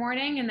 a.m. every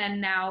morning, and then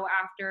now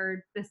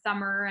after the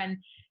summer and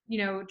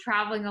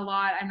traveling a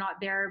lot, I'm not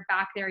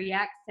back there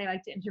yet because I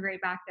like to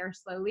integrate back there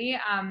slowly.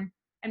 I'm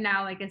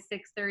now like a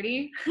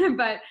 6:30,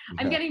 but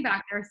I'm Yeah. getting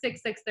back there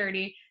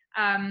 6:30.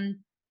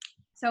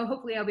 So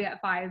hopefully I'll be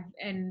at 5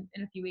 in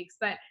a few weeks.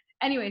 But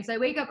anyway, so I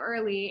wake up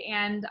early,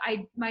 and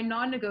my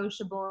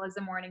non-negotiable is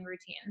a morning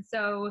routine.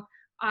 So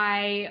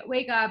I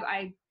wake up,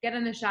 I get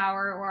in the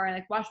shower, or I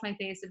like wash my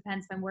face. It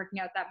depends if I'm working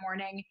out that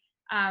morning.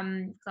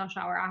 Because I'll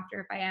shower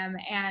after if I am.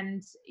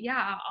 And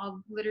yeah,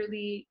 I'll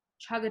literally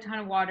chug a ton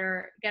of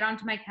water, get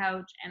onto my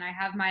couch, and I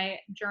have my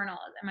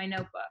journals and my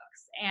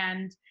notebooks.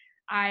 And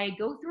I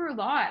go through a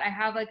lot. I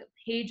have like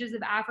pages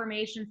of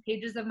affirmations,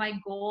 pages of my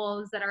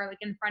goals that are like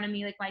in front of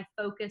me, like my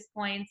focus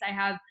points. I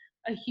have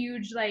a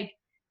huge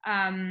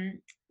um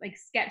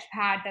sketch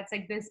pad that's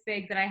like this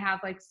big that I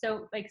have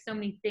so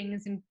many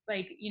things, and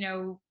like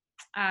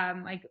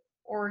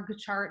org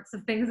charts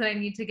of things that I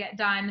need to get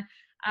done.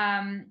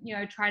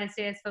 I try to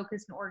stay as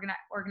focused and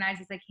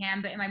organized as I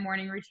can, but in my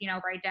morning routine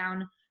I'll write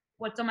down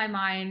what's on my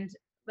mind.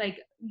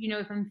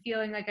 If I'm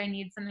feeling like I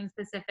need something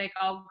specific,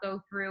 I'll go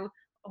through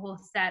a whole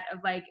set of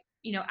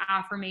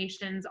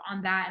affirmations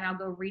on that, and I'll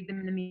go read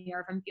them in the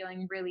mirror if I'm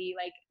feeling really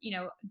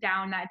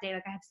down that day.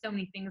 Like I have so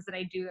many things that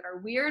I do that are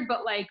weird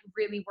but like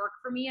really work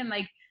for me, and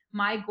like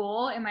my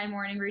goal in my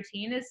morning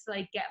routine is to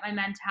like get my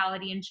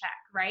mentality in check,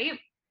 right?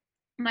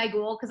 My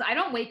goal, because I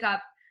don't wake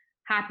up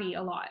happy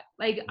a lot.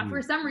 Like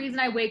for some reason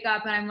I wake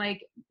up and I'm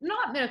like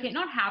not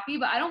happy,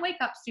 but I don't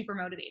wake up super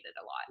motivated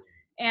a lot.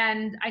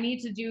 And I need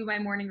to do my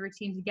morning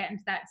routine to get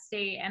into that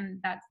state, and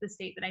that's the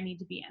state that I need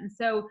to be in.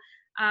 So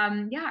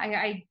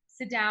I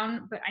sit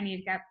down, but I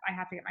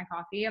have to get my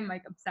coffee. I'm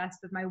like obsessed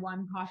with my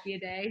one coffee a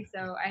day.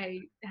 So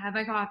I have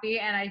my coffee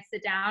and I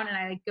sit down and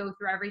I go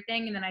through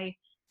everything, and then I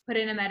put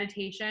in a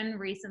meditation.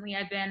 Recently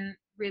I've been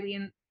really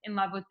in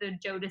love with the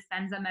Joe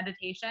Dispenza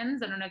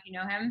meditations. I don't know if you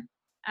know him.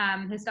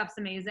 His stuff's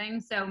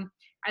amazing. So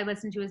I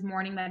listen to his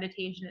morning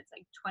meditation. It's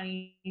like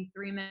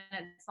 23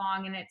 minutes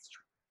long, and it's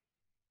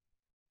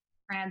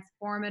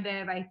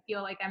transformative. I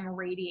feel like I'm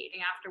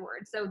radiating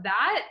afterwards. So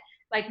that,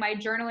 like my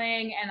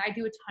journaling, and I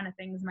do a ton of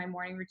things in my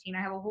morning routine.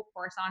 I have a whole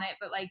course on it,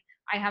 but like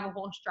I have a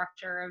whole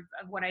structure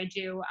of what I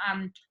do.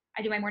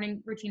 I do my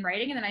morning routine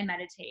writing, and then I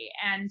meditate,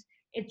 and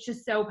it's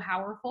just so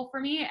powerful for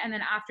me. And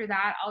then after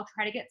that, I'll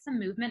try to get some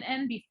movement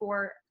in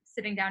before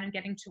sitting down and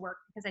getting to work,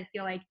 because I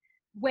feel like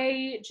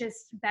way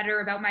just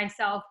better about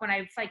myself when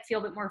I like feel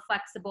a bit more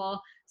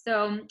flexible.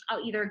 So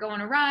I'll either go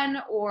on a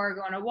run or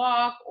go on a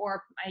walk,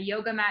 or put my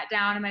yoga mat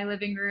down in my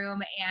living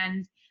room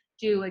and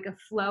do like a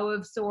flow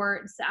of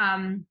sorts.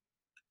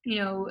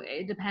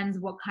 It depends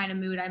what kind of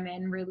mood I'm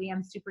in. Really,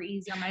 I'm super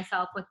easy on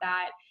myself with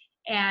that.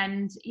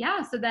 And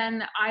yeah, so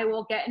then I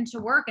will get into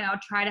work, and I'll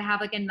try to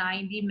have like a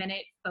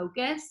 90-minute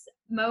focus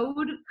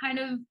mode kind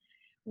of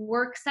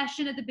work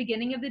session at the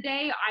beginning of the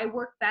day. I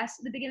work best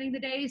at the beginning of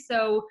the day.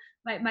 So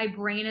my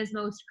brain is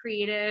most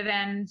creative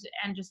and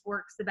just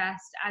works the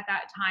best at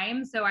that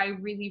time. So I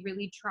really,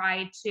 really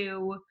try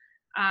to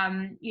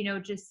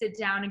just sit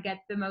down and get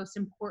the most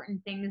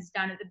important things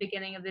done at the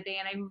beginning of the day.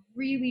 And I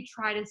really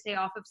try to stay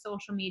off of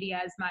social media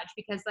as much,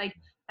 because like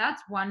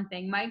that's one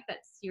thing, Mike, that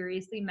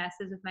seriously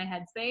messes with my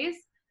headspace.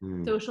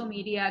 Mm. Social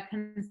media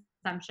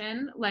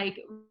consumption, like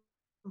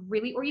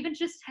really, or even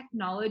just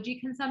technology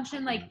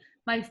consumption, like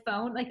my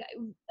phone, like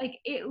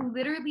it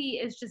literally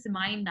is just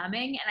mind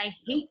numbing, and I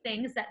hate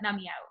things that numb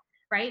me out,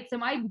 right? So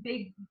my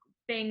big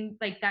thing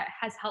like that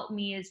has helped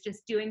me is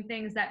just doing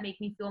things that make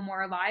me feel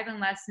more alive and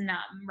less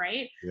numb,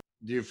 right?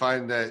 Do you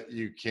find that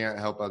you can't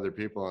help other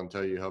people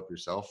until you help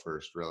yourself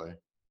first, really?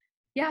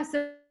 Yeah,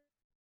 so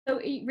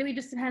it really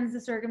just depends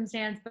the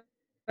circumstance,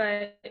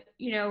 but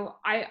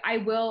I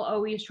will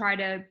always try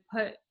to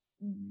put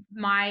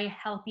my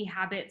healthy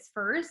habits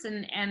first,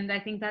 and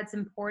I think that's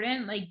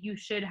important. Like you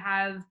should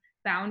have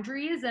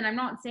boundaries, and I'm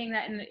not saying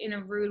that in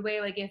a rude way.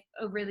 Like if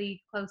a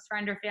really close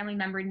friend or family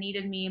member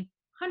needed me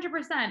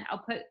 100%, I'll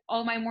put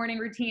all my morning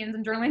routines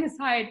and journaling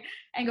aside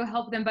and go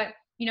help them. But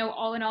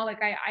all in all,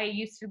 like I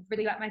used to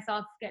really let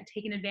myself get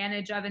taken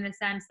advantage of, in the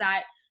sense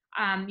that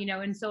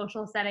in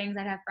social settings,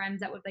 I'd have friends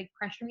that would like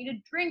pressure me to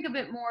drink a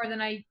bit more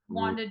than I Mm.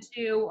 wanted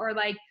to, or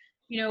like,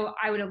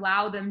 I would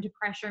allow them to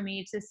pressure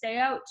me to stay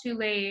out too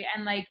late.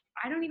 And like,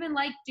 I don't even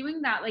like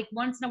doing that. Like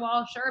once in a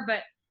while, sure,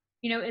 but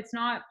it's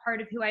not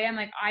part of who I am.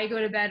 Like I go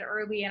to bed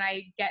early and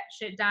I get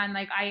shit done.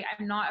 Like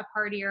I'm not a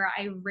partier.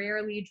 I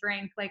rarely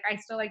drink. Like I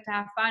still like to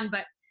have fun,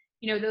 but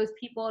those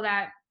people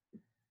that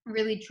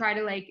really try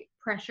to like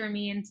pressure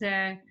me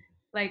into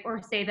like,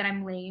 or say that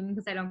I'm lame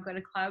because I don't go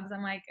to clubs.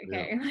 I'm like, Yeah.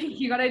 okay, like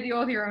you got to deal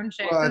with your own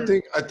shit. Well,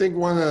 I think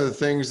one of the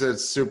things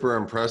that's super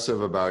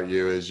impressive about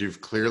you is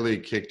you've clearly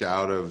kicked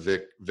out of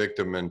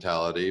victim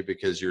mentality,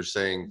 because you're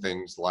saying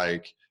things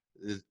like,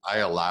 I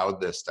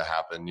allowed this to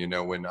happen.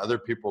 When other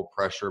people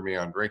pressure me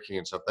on drinking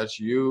and stuff, that's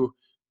you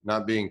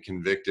not being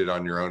convicted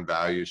on your own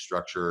value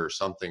structure or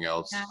something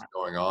else Yeah.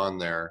 going on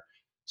there.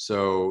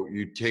 So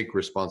you take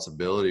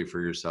responsibility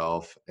for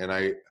yourself. And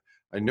I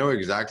know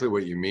exactly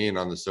what you mean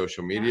on the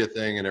social media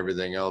thing and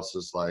everything else.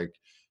 Is like,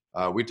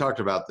 we talked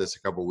about this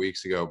a couple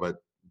weeks ago, but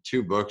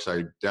two books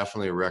I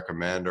definitely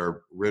recommend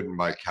are written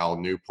by Cal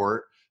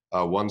Newport.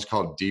 One's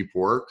called Deep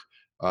Work.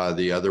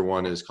 The other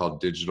one is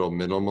called Digital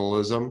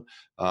Minimalism.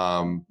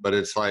 But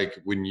it's like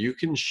when you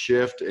can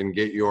shift and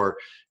get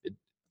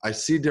I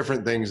see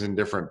different things in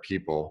different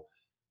people.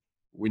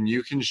 When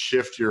you can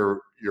shift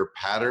your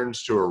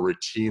patterns to a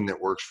routine that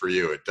works for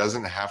you, it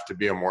doesn't have to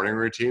be a morning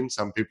routine.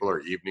 Some people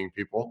are evening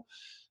people,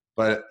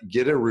 but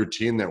get a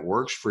routine that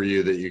works for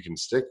you that you can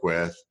stick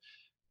with,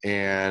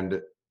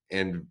 and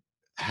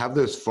have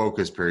those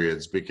focus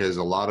periods. Because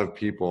a lot of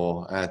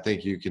people, and I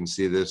think you can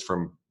see this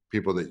from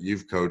people that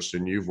you've coached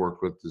and you've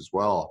worked with as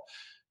well,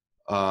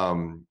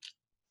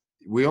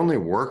 we only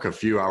work a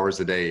few hours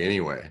a day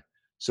anyway.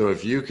 So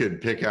if you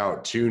could pick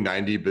out 2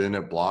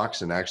 90-minute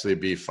blocks and actually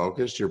be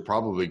focused, you're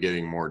probably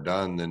getting more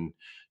done than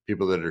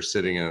people that are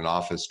sitting in an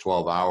office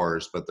 12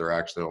 hours, but they're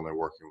actually only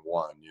working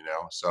one,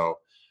 So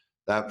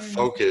that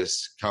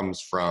focus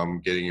comes from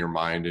getting your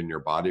mind and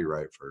your body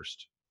right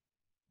first.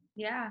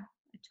 Yeah, I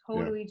Yeah.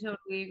 totally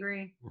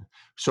agree.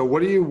 So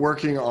what are you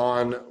working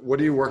on? What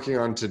are you working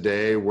on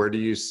today? Where do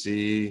you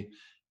see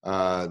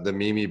the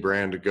Mimi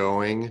brand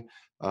going?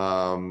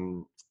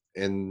 What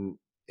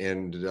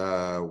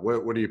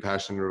are you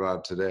passionate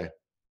about today?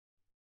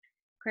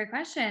 Great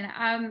question.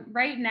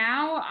 Right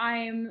now,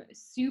 I'm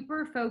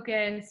super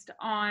focused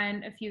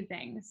on a few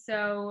things.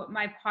 So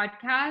my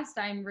podcast,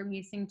 I'm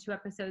releasing 2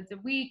 episodes a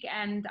week,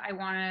 and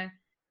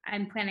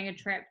I'm planning a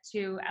trip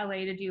to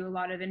LA to do a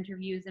lot of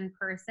interviews in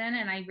person,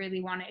 and I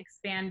really want to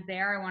expand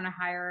there. I want to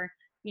hire,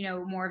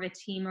 more of a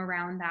team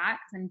around that,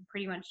 because I'm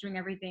pretty much doing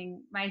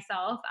everything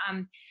myself.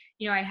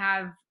 I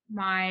have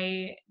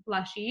my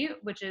Blushy,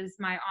 which is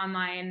my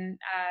online,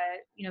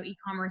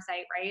 e-commerce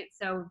site, right?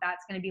 So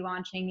that's going to be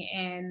launching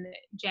in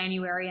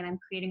January, and I'm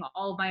creating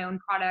all of my own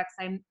products.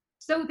 I'm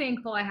so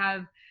thankful I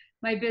have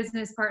my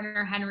business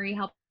partner, Henry,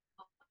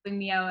 helping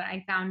me out.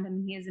 I found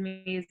him. He is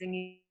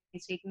amazing.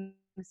 He's taking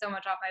so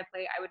much off my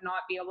plate. I would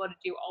not be able to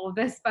do all of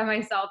this by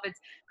myself. It's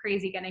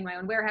crazy getting my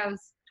own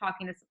warehouse,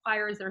 talking to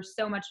suppliers. There's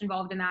so much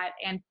involved in that.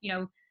 And,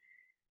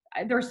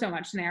 there's so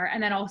much in there.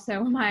 And then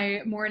also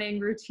my morning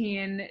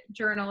routine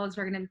journals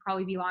are going to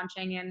probably be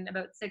launching in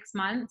about 6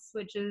 months,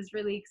 which is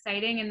really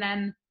exciting. And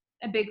then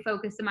a big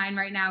focus of mine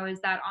right now is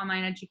that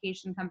online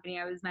education company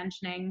I was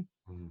mentioning.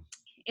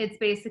 It's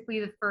basically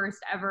the first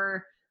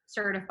ever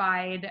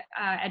certified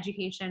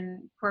educational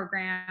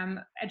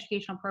program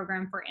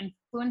for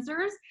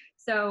influencers.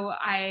 So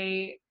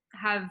I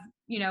have,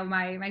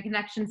 my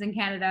connections in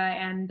Canada,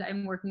 and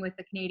I'm working with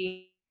the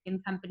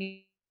Canadian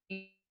company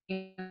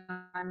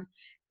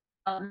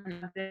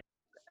on this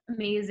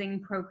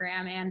amazing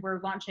program, and we're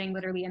launching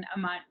literally in a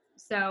month.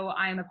 So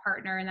I'm a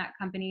partner in that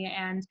company,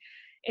 and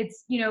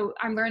it's,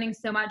 I'm learning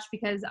so much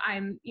because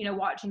I'm,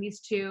 watching these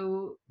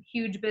 2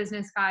 huge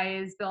business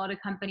guys build a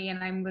company,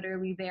 and I'm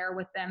literally there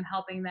with them,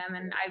 helping them.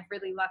 And I've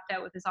really lucked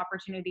out with this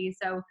opportunity.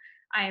 So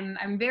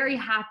I'm very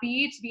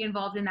happy to be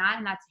involved in that.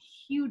 And that's a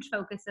huge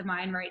focus of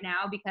mine right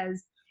now,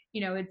 because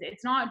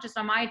it's not just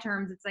on my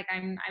terms. It's like,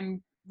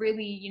 I'm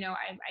really,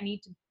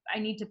 I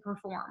need to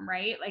perform,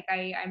 right? Like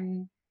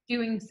I'm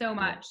doing so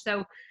much.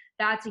 So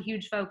that's a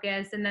huge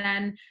focus. And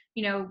then,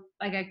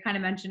 like I kind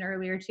of mentioned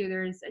earlier too,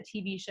 there's a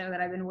TV show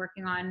that I've been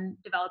working on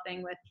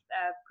developing with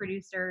a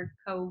producer,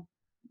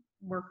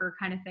 co-worker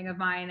kind of thing of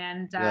mine.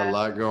 And a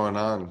lot going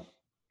on.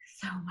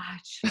 So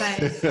much,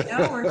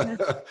 but we're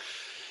just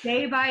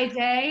day by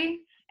day.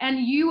 And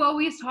you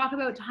always talk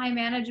about time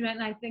management.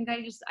 And I think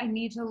I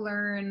need to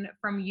learn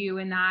from you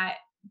in that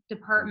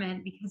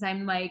department, because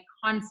I'm like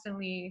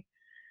constantly,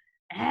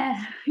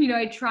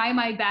 I try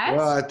my best.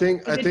 Well, I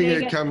think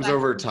it comes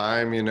over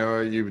time.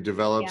 You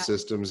develop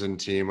systems and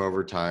team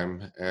over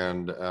time,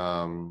 and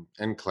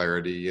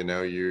clarity.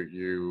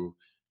 You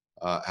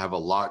have a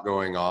lot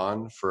going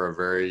on for a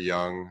very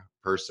young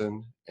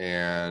person,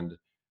 and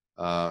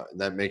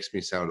that makes me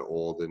sound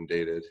old and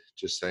dated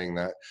just saying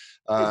that.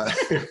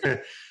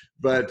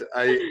 But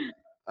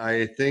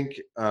I think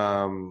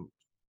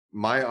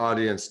my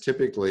audience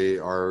typically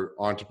are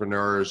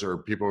entrepreneurs or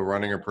people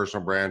running a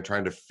personal brand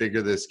trying to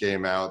figure this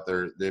game out.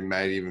 They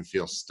might even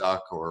feel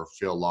stuck or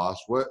feel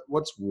lost.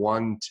 What's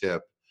one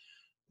tip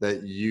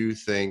that you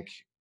think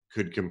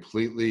could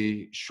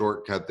completely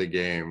shortcut the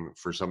game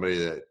for somebody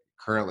that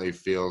currently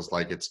feels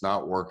like it's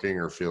not working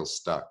or feels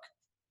stuck?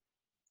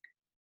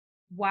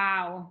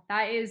 Wow,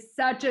 that is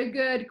such a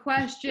good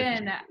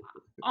question.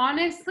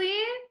 Honestly,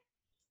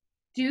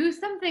 do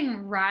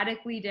something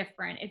radically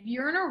different. If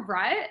you're in a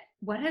rut,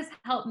 what has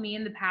helped me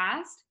in the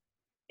past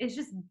is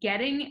just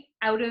getting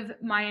out of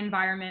my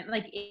environment.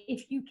 Like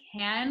if you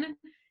can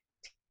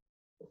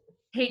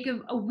take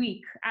a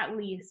week at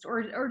least,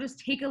 or just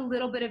take a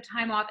little bit of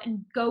time off and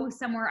go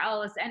somewhere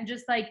else and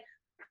just like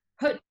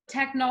put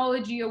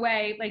technology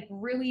away, like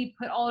really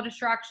put all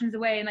distractions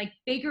away and like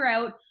figure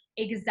out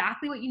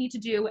exactly what you need to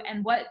do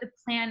and what the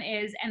plan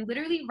is, and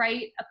literally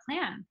write a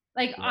plan.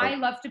 Like I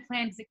love to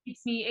plan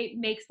because it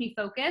makes me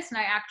focus. And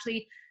I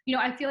actually,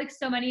 I feel like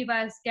so many of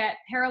us get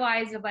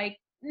paralyzed of like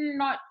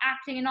not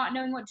acting and not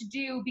knowing what to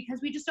do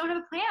because we just don't have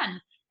a plan.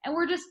 And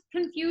we're just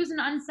confused and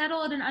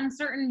unsettled and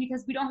uncertain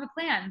because we don't have a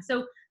plan.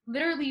 So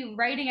literally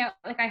writing out,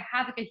 like I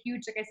have like a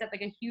huge, like I said,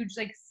 like a huge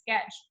like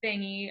sketch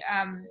thingy,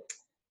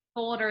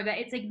 folder that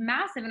it's like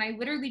massive, and I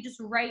literally just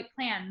write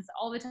plans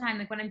all the time.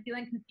 Like when I'm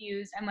feeling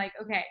confused, I'm like,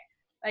 okay,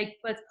 like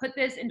let's put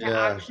this into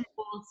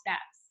actionable steps.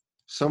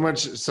 So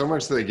much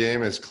of the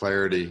game is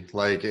clarity,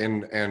 like,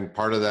 and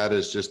part of that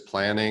is just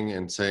planning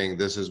and saying,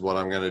 this is what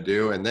I'm going to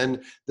do. And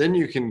then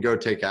you can go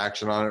take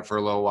action on it for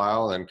a little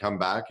while and come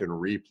back and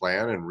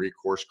replan and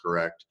recourse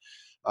correct.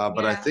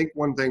 But I think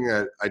one thing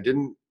that I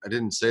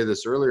didn't say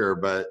this earlier,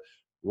 but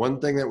one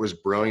thing that was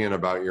brilliant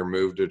about your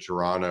move to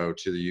Toronto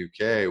to the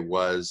UK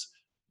was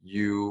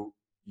you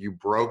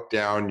broke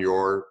down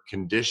your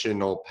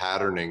conditional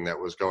patterning that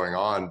was going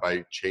on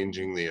by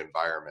changing the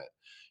environment.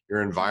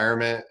 Your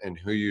environment and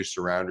who you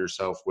surround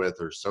yourself with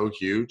are so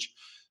huge.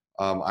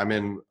 I'm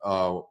in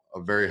a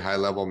very high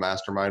level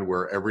mastermind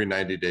where every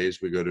 90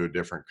 days we go to a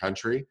different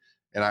country.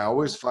 And I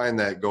always find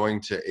that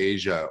going to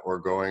Asia or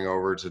going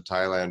over to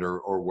Thailand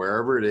or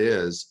wherever it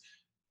is,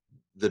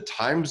 the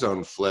time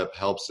zone flip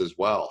helps as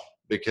well,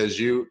 because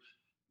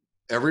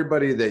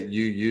everybody that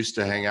you used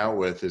to hang out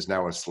with is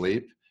now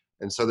asleep.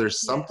 And so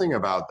there's something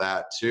about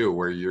that too,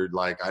 where you're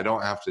like, I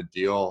don't have to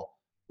deal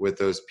with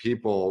those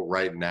people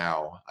right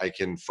now. I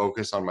can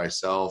focus on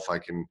myself. I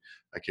can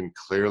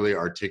clearly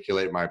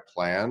articulate my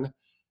plan.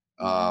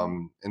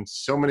 And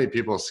so many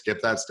people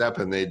skip that step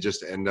and they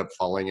just end up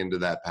falling into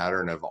that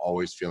pattern of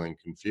always feeling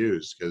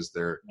confused because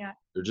they're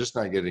just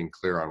not getting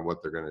clear on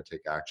what they're going to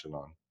take action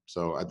on.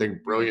 So I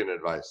think brilliant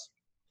advice.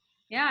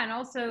 Yeah. And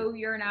also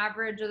you're an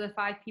average of the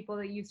 5 people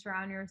that you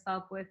surround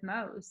yourself with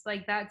most.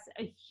 Like that's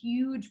a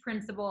huge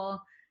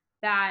principle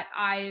that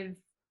I've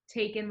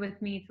taken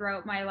with me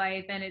throughout my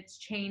life, and it's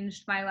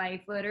changed my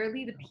life.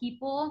 Literally the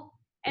people,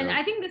 and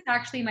I think this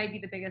actually might be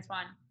the biggest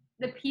one.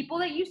 The people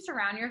that you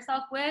surround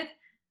yourself with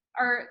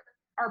are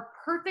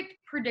perfect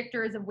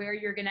predictors of where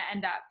you're going to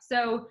end up.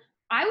 So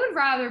I would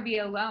rather be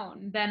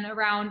alone than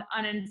around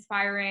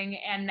uninspiring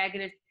and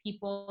negative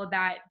people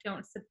that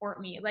don't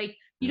support me. Like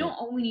you don't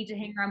only need to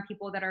hang around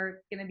people that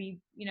are going to be,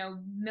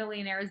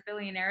 millionaires,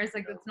 billionaires.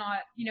 Like it's not,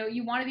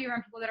 you want to be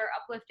around people that are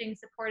uplifting,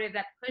 supportive,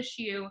 that push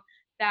you,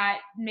 that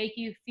make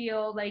you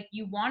feel like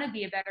you want to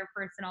be a better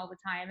person all the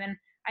time. And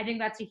I think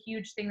that's a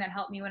huge thing that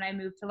helped me when I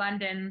moved to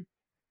London.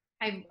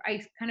 I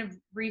kind of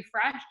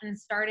refreshed and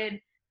started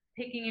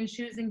picking and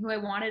choosing who I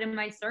wanted in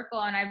my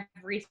circle. And I've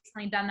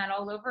recently done that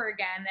all over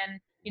again. And,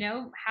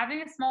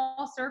 having a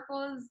small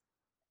circle is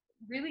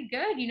really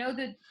good.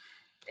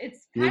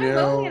 It's kind of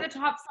lonely at the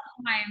top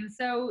sometimes.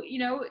 So,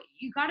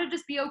 you got to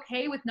just be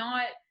okay with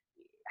not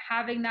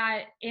having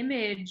that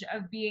image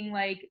of being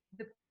like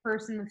the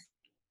person with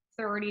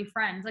 30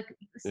 friends. Like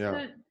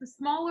the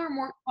smaller,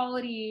 more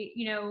quality,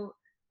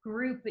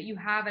 group that you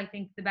have, I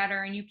think the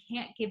better. And you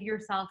can't give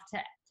yourself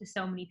to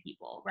so many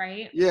people,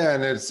 right? Yeah.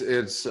 And it's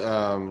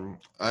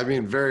I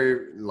mean,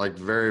 very,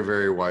 very,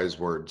 very wise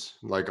words,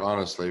 like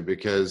honestly,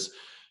 because,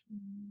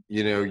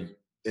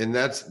 and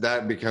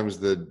that becomes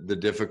the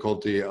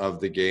difficulty of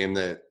the game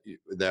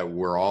that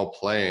we're all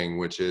playing,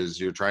 which is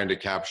you're trying to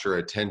capture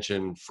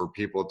attention for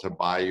people to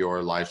buy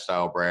your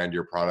lifestyle brand,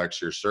 your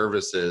products, your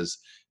services.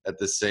 At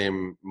the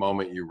same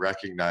moment, you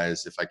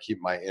recognize, if I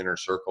keep my inner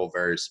circle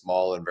very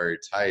small and very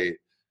tight,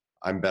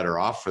 I'm better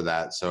off for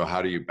that. So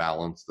how do you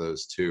balance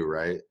those two,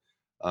 right?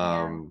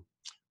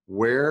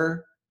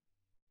 Where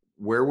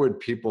would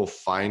people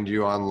find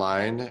you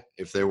online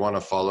if they want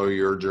to follow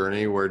your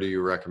journey? Where do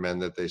you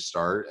recommend that they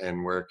start,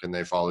 and where can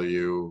they follow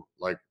you,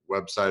 like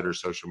website or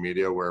social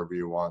media, wherever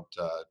you want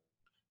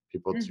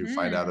people to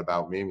find out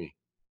about Mimi?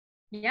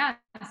 Yeah.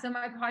 So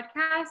my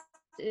podcast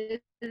is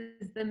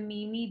the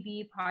Mimi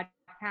Bee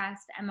podcast,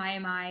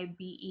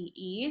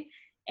 MIMIBEE.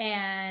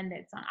 And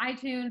it's on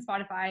iTunes,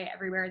 Spotify,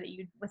 everywhere that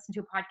you listen to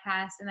a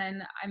podcast. And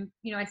then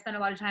I spend a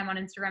lot of time on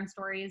Instagram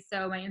stories.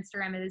 So my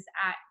Instagram is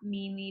at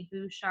Mimi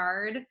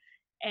Bouchard.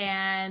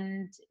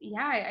 And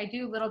yeah, I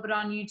do a little bit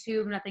on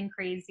YouTube, nothing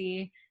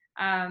crazy.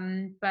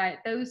 But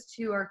those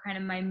two are kind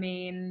of my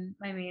main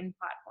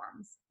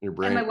platforms.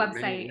 And my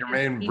website. Your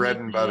main bread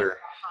and butter.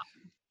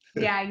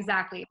 Yeah,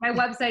 exactly. My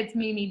website's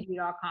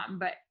mimibee.com,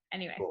 but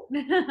anyway. Cool.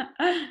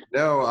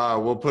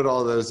 No, we'll put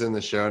all those in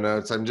the show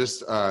notes. I'm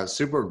just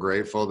super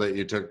grateful that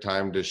you took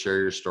time to share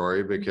your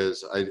story,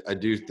 because I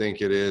do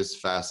think it is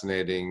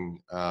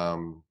fascinating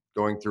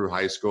going through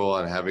high school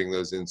and having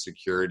those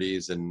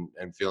insecurities and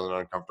feeling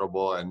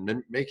uncomfortable,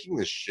 and making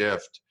the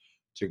shift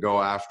to go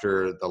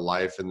after the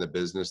life and the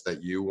business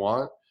that you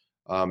want.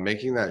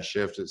 Making that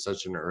shift at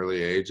such an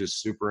early age is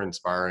super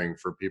inspiring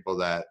for people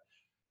that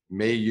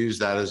may use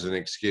that as an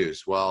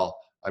excuse. Well,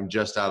 I'm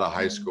just out of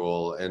high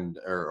school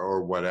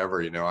or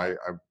whatever, I'm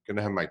going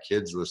to have my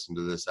kids listen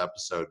to this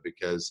episode,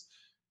 because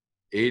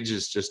age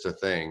is just a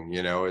thing,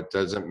 it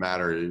doesn't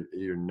matter.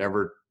 You're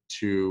never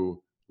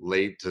too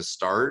late to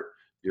start.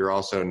 You're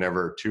also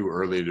never too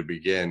early to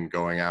begin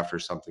going after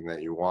something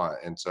that you want.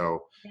 And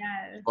so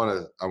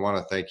I want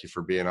to thank you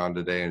for being on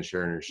today and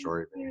sharing your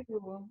story.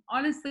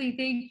 Honestly,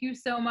 thank you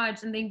so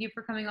much. And thank you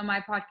for coming on my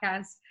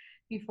podcast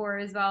before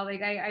as well.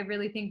 Like, I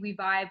really think we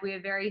vibe. We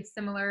have very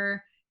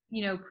similar,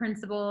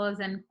 principles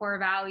and core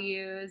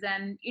values.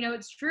 And,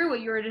 it's true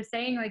what you were just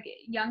saying, like,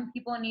 young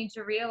people need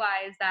to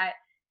realize that,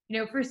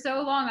 for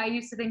so long, I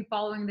used to think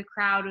following the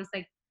crowd was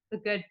like the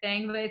good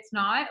thing, but it's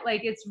not.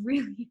 Like, it's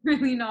really,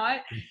 really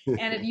not.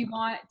 And if you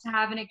want to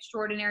have an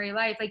extraordinary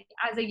life, like,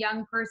 as a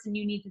young person,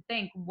 you need to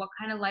think, what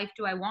kind of life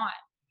do I want?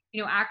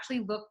 Actually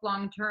look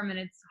long-term. And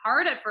it's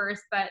hard at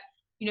first, but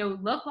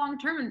look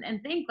long-term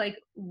and think, like,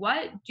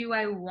 what do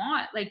I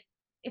want? Like,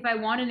 if I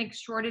want an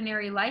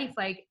extraordinary life,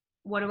 like,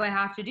 what do I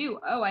have to do?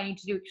 Oh, I need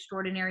to do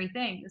extraordinary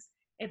things.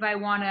 If I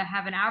want to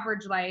have an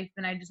average life,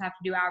 then I just have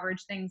to do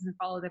average things and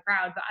follow the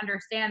crowd. But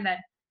understand that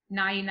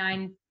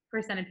 99%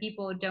 of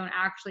people don't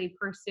actually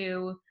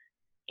pursue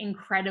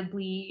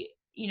incredibly,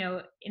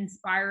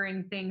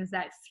 inspiring things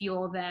that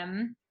fuel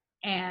them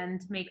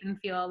and make them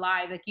feel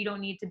alive. Like, you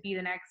don't need to be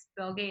the next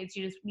Bill Gates.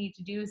 You just need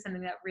to do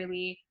something that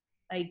really,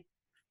 like,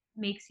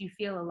 makes you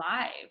feel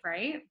alive,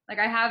 right? Like,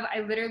 I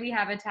literally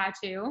have a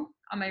tattoo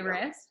on my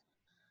wrist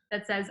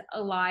that says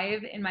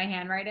alive in my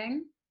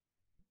handwriting.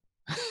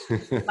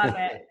 Love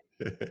it.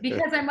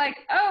 Because I'm like,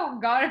 oh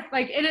God,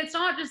 like, and it's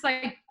not just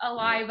like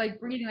alive, like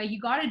breathing, like,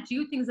 you got to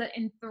do things that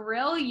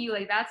thrill you.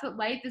 Like, that's what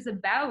life is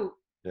about.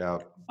 Yeah.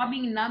 Not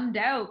being numbed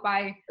out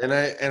by. And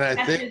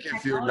I think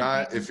if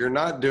you're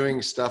not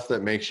doing stuff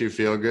that makes you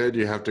feel good,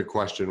 you have to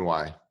question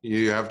why.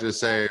 You have to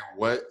say,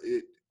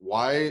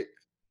 why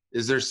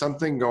is there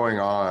something going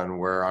on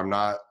where I'm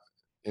not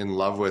in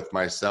love with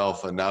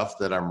myself enough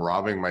that I'm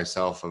robbing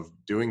myself of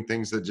doing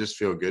things that just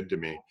feel good to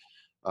me?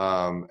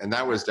 And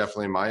that was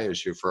definitely my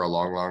issue for a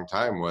long, long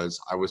time,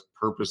 was I was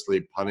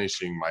purposely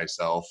punishing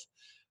myself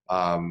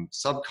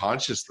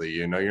subconsciously.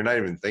 You're not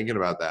even thinking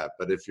about that.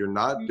 But if you're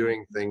not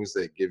doing things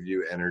that give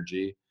you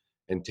energy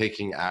and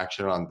taking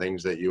action on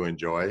things that you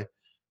enjoy,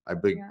 I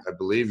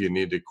believe you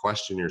need to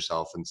question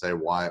yourself and say,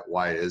 why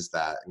is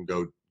that? And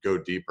go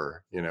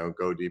deeper,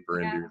 go deeper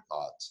into your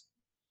thoughts.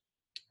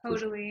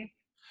 Totally.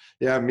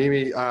 Yeah,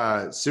 Mimi,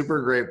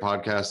 super great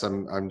podcast.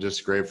 I'm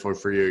just grateful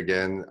for you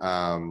again.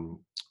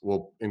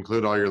 We'll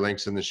include all your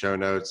links in the show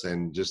notes,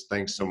 and just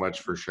thanks so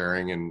much for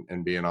sharing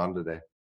and being on today.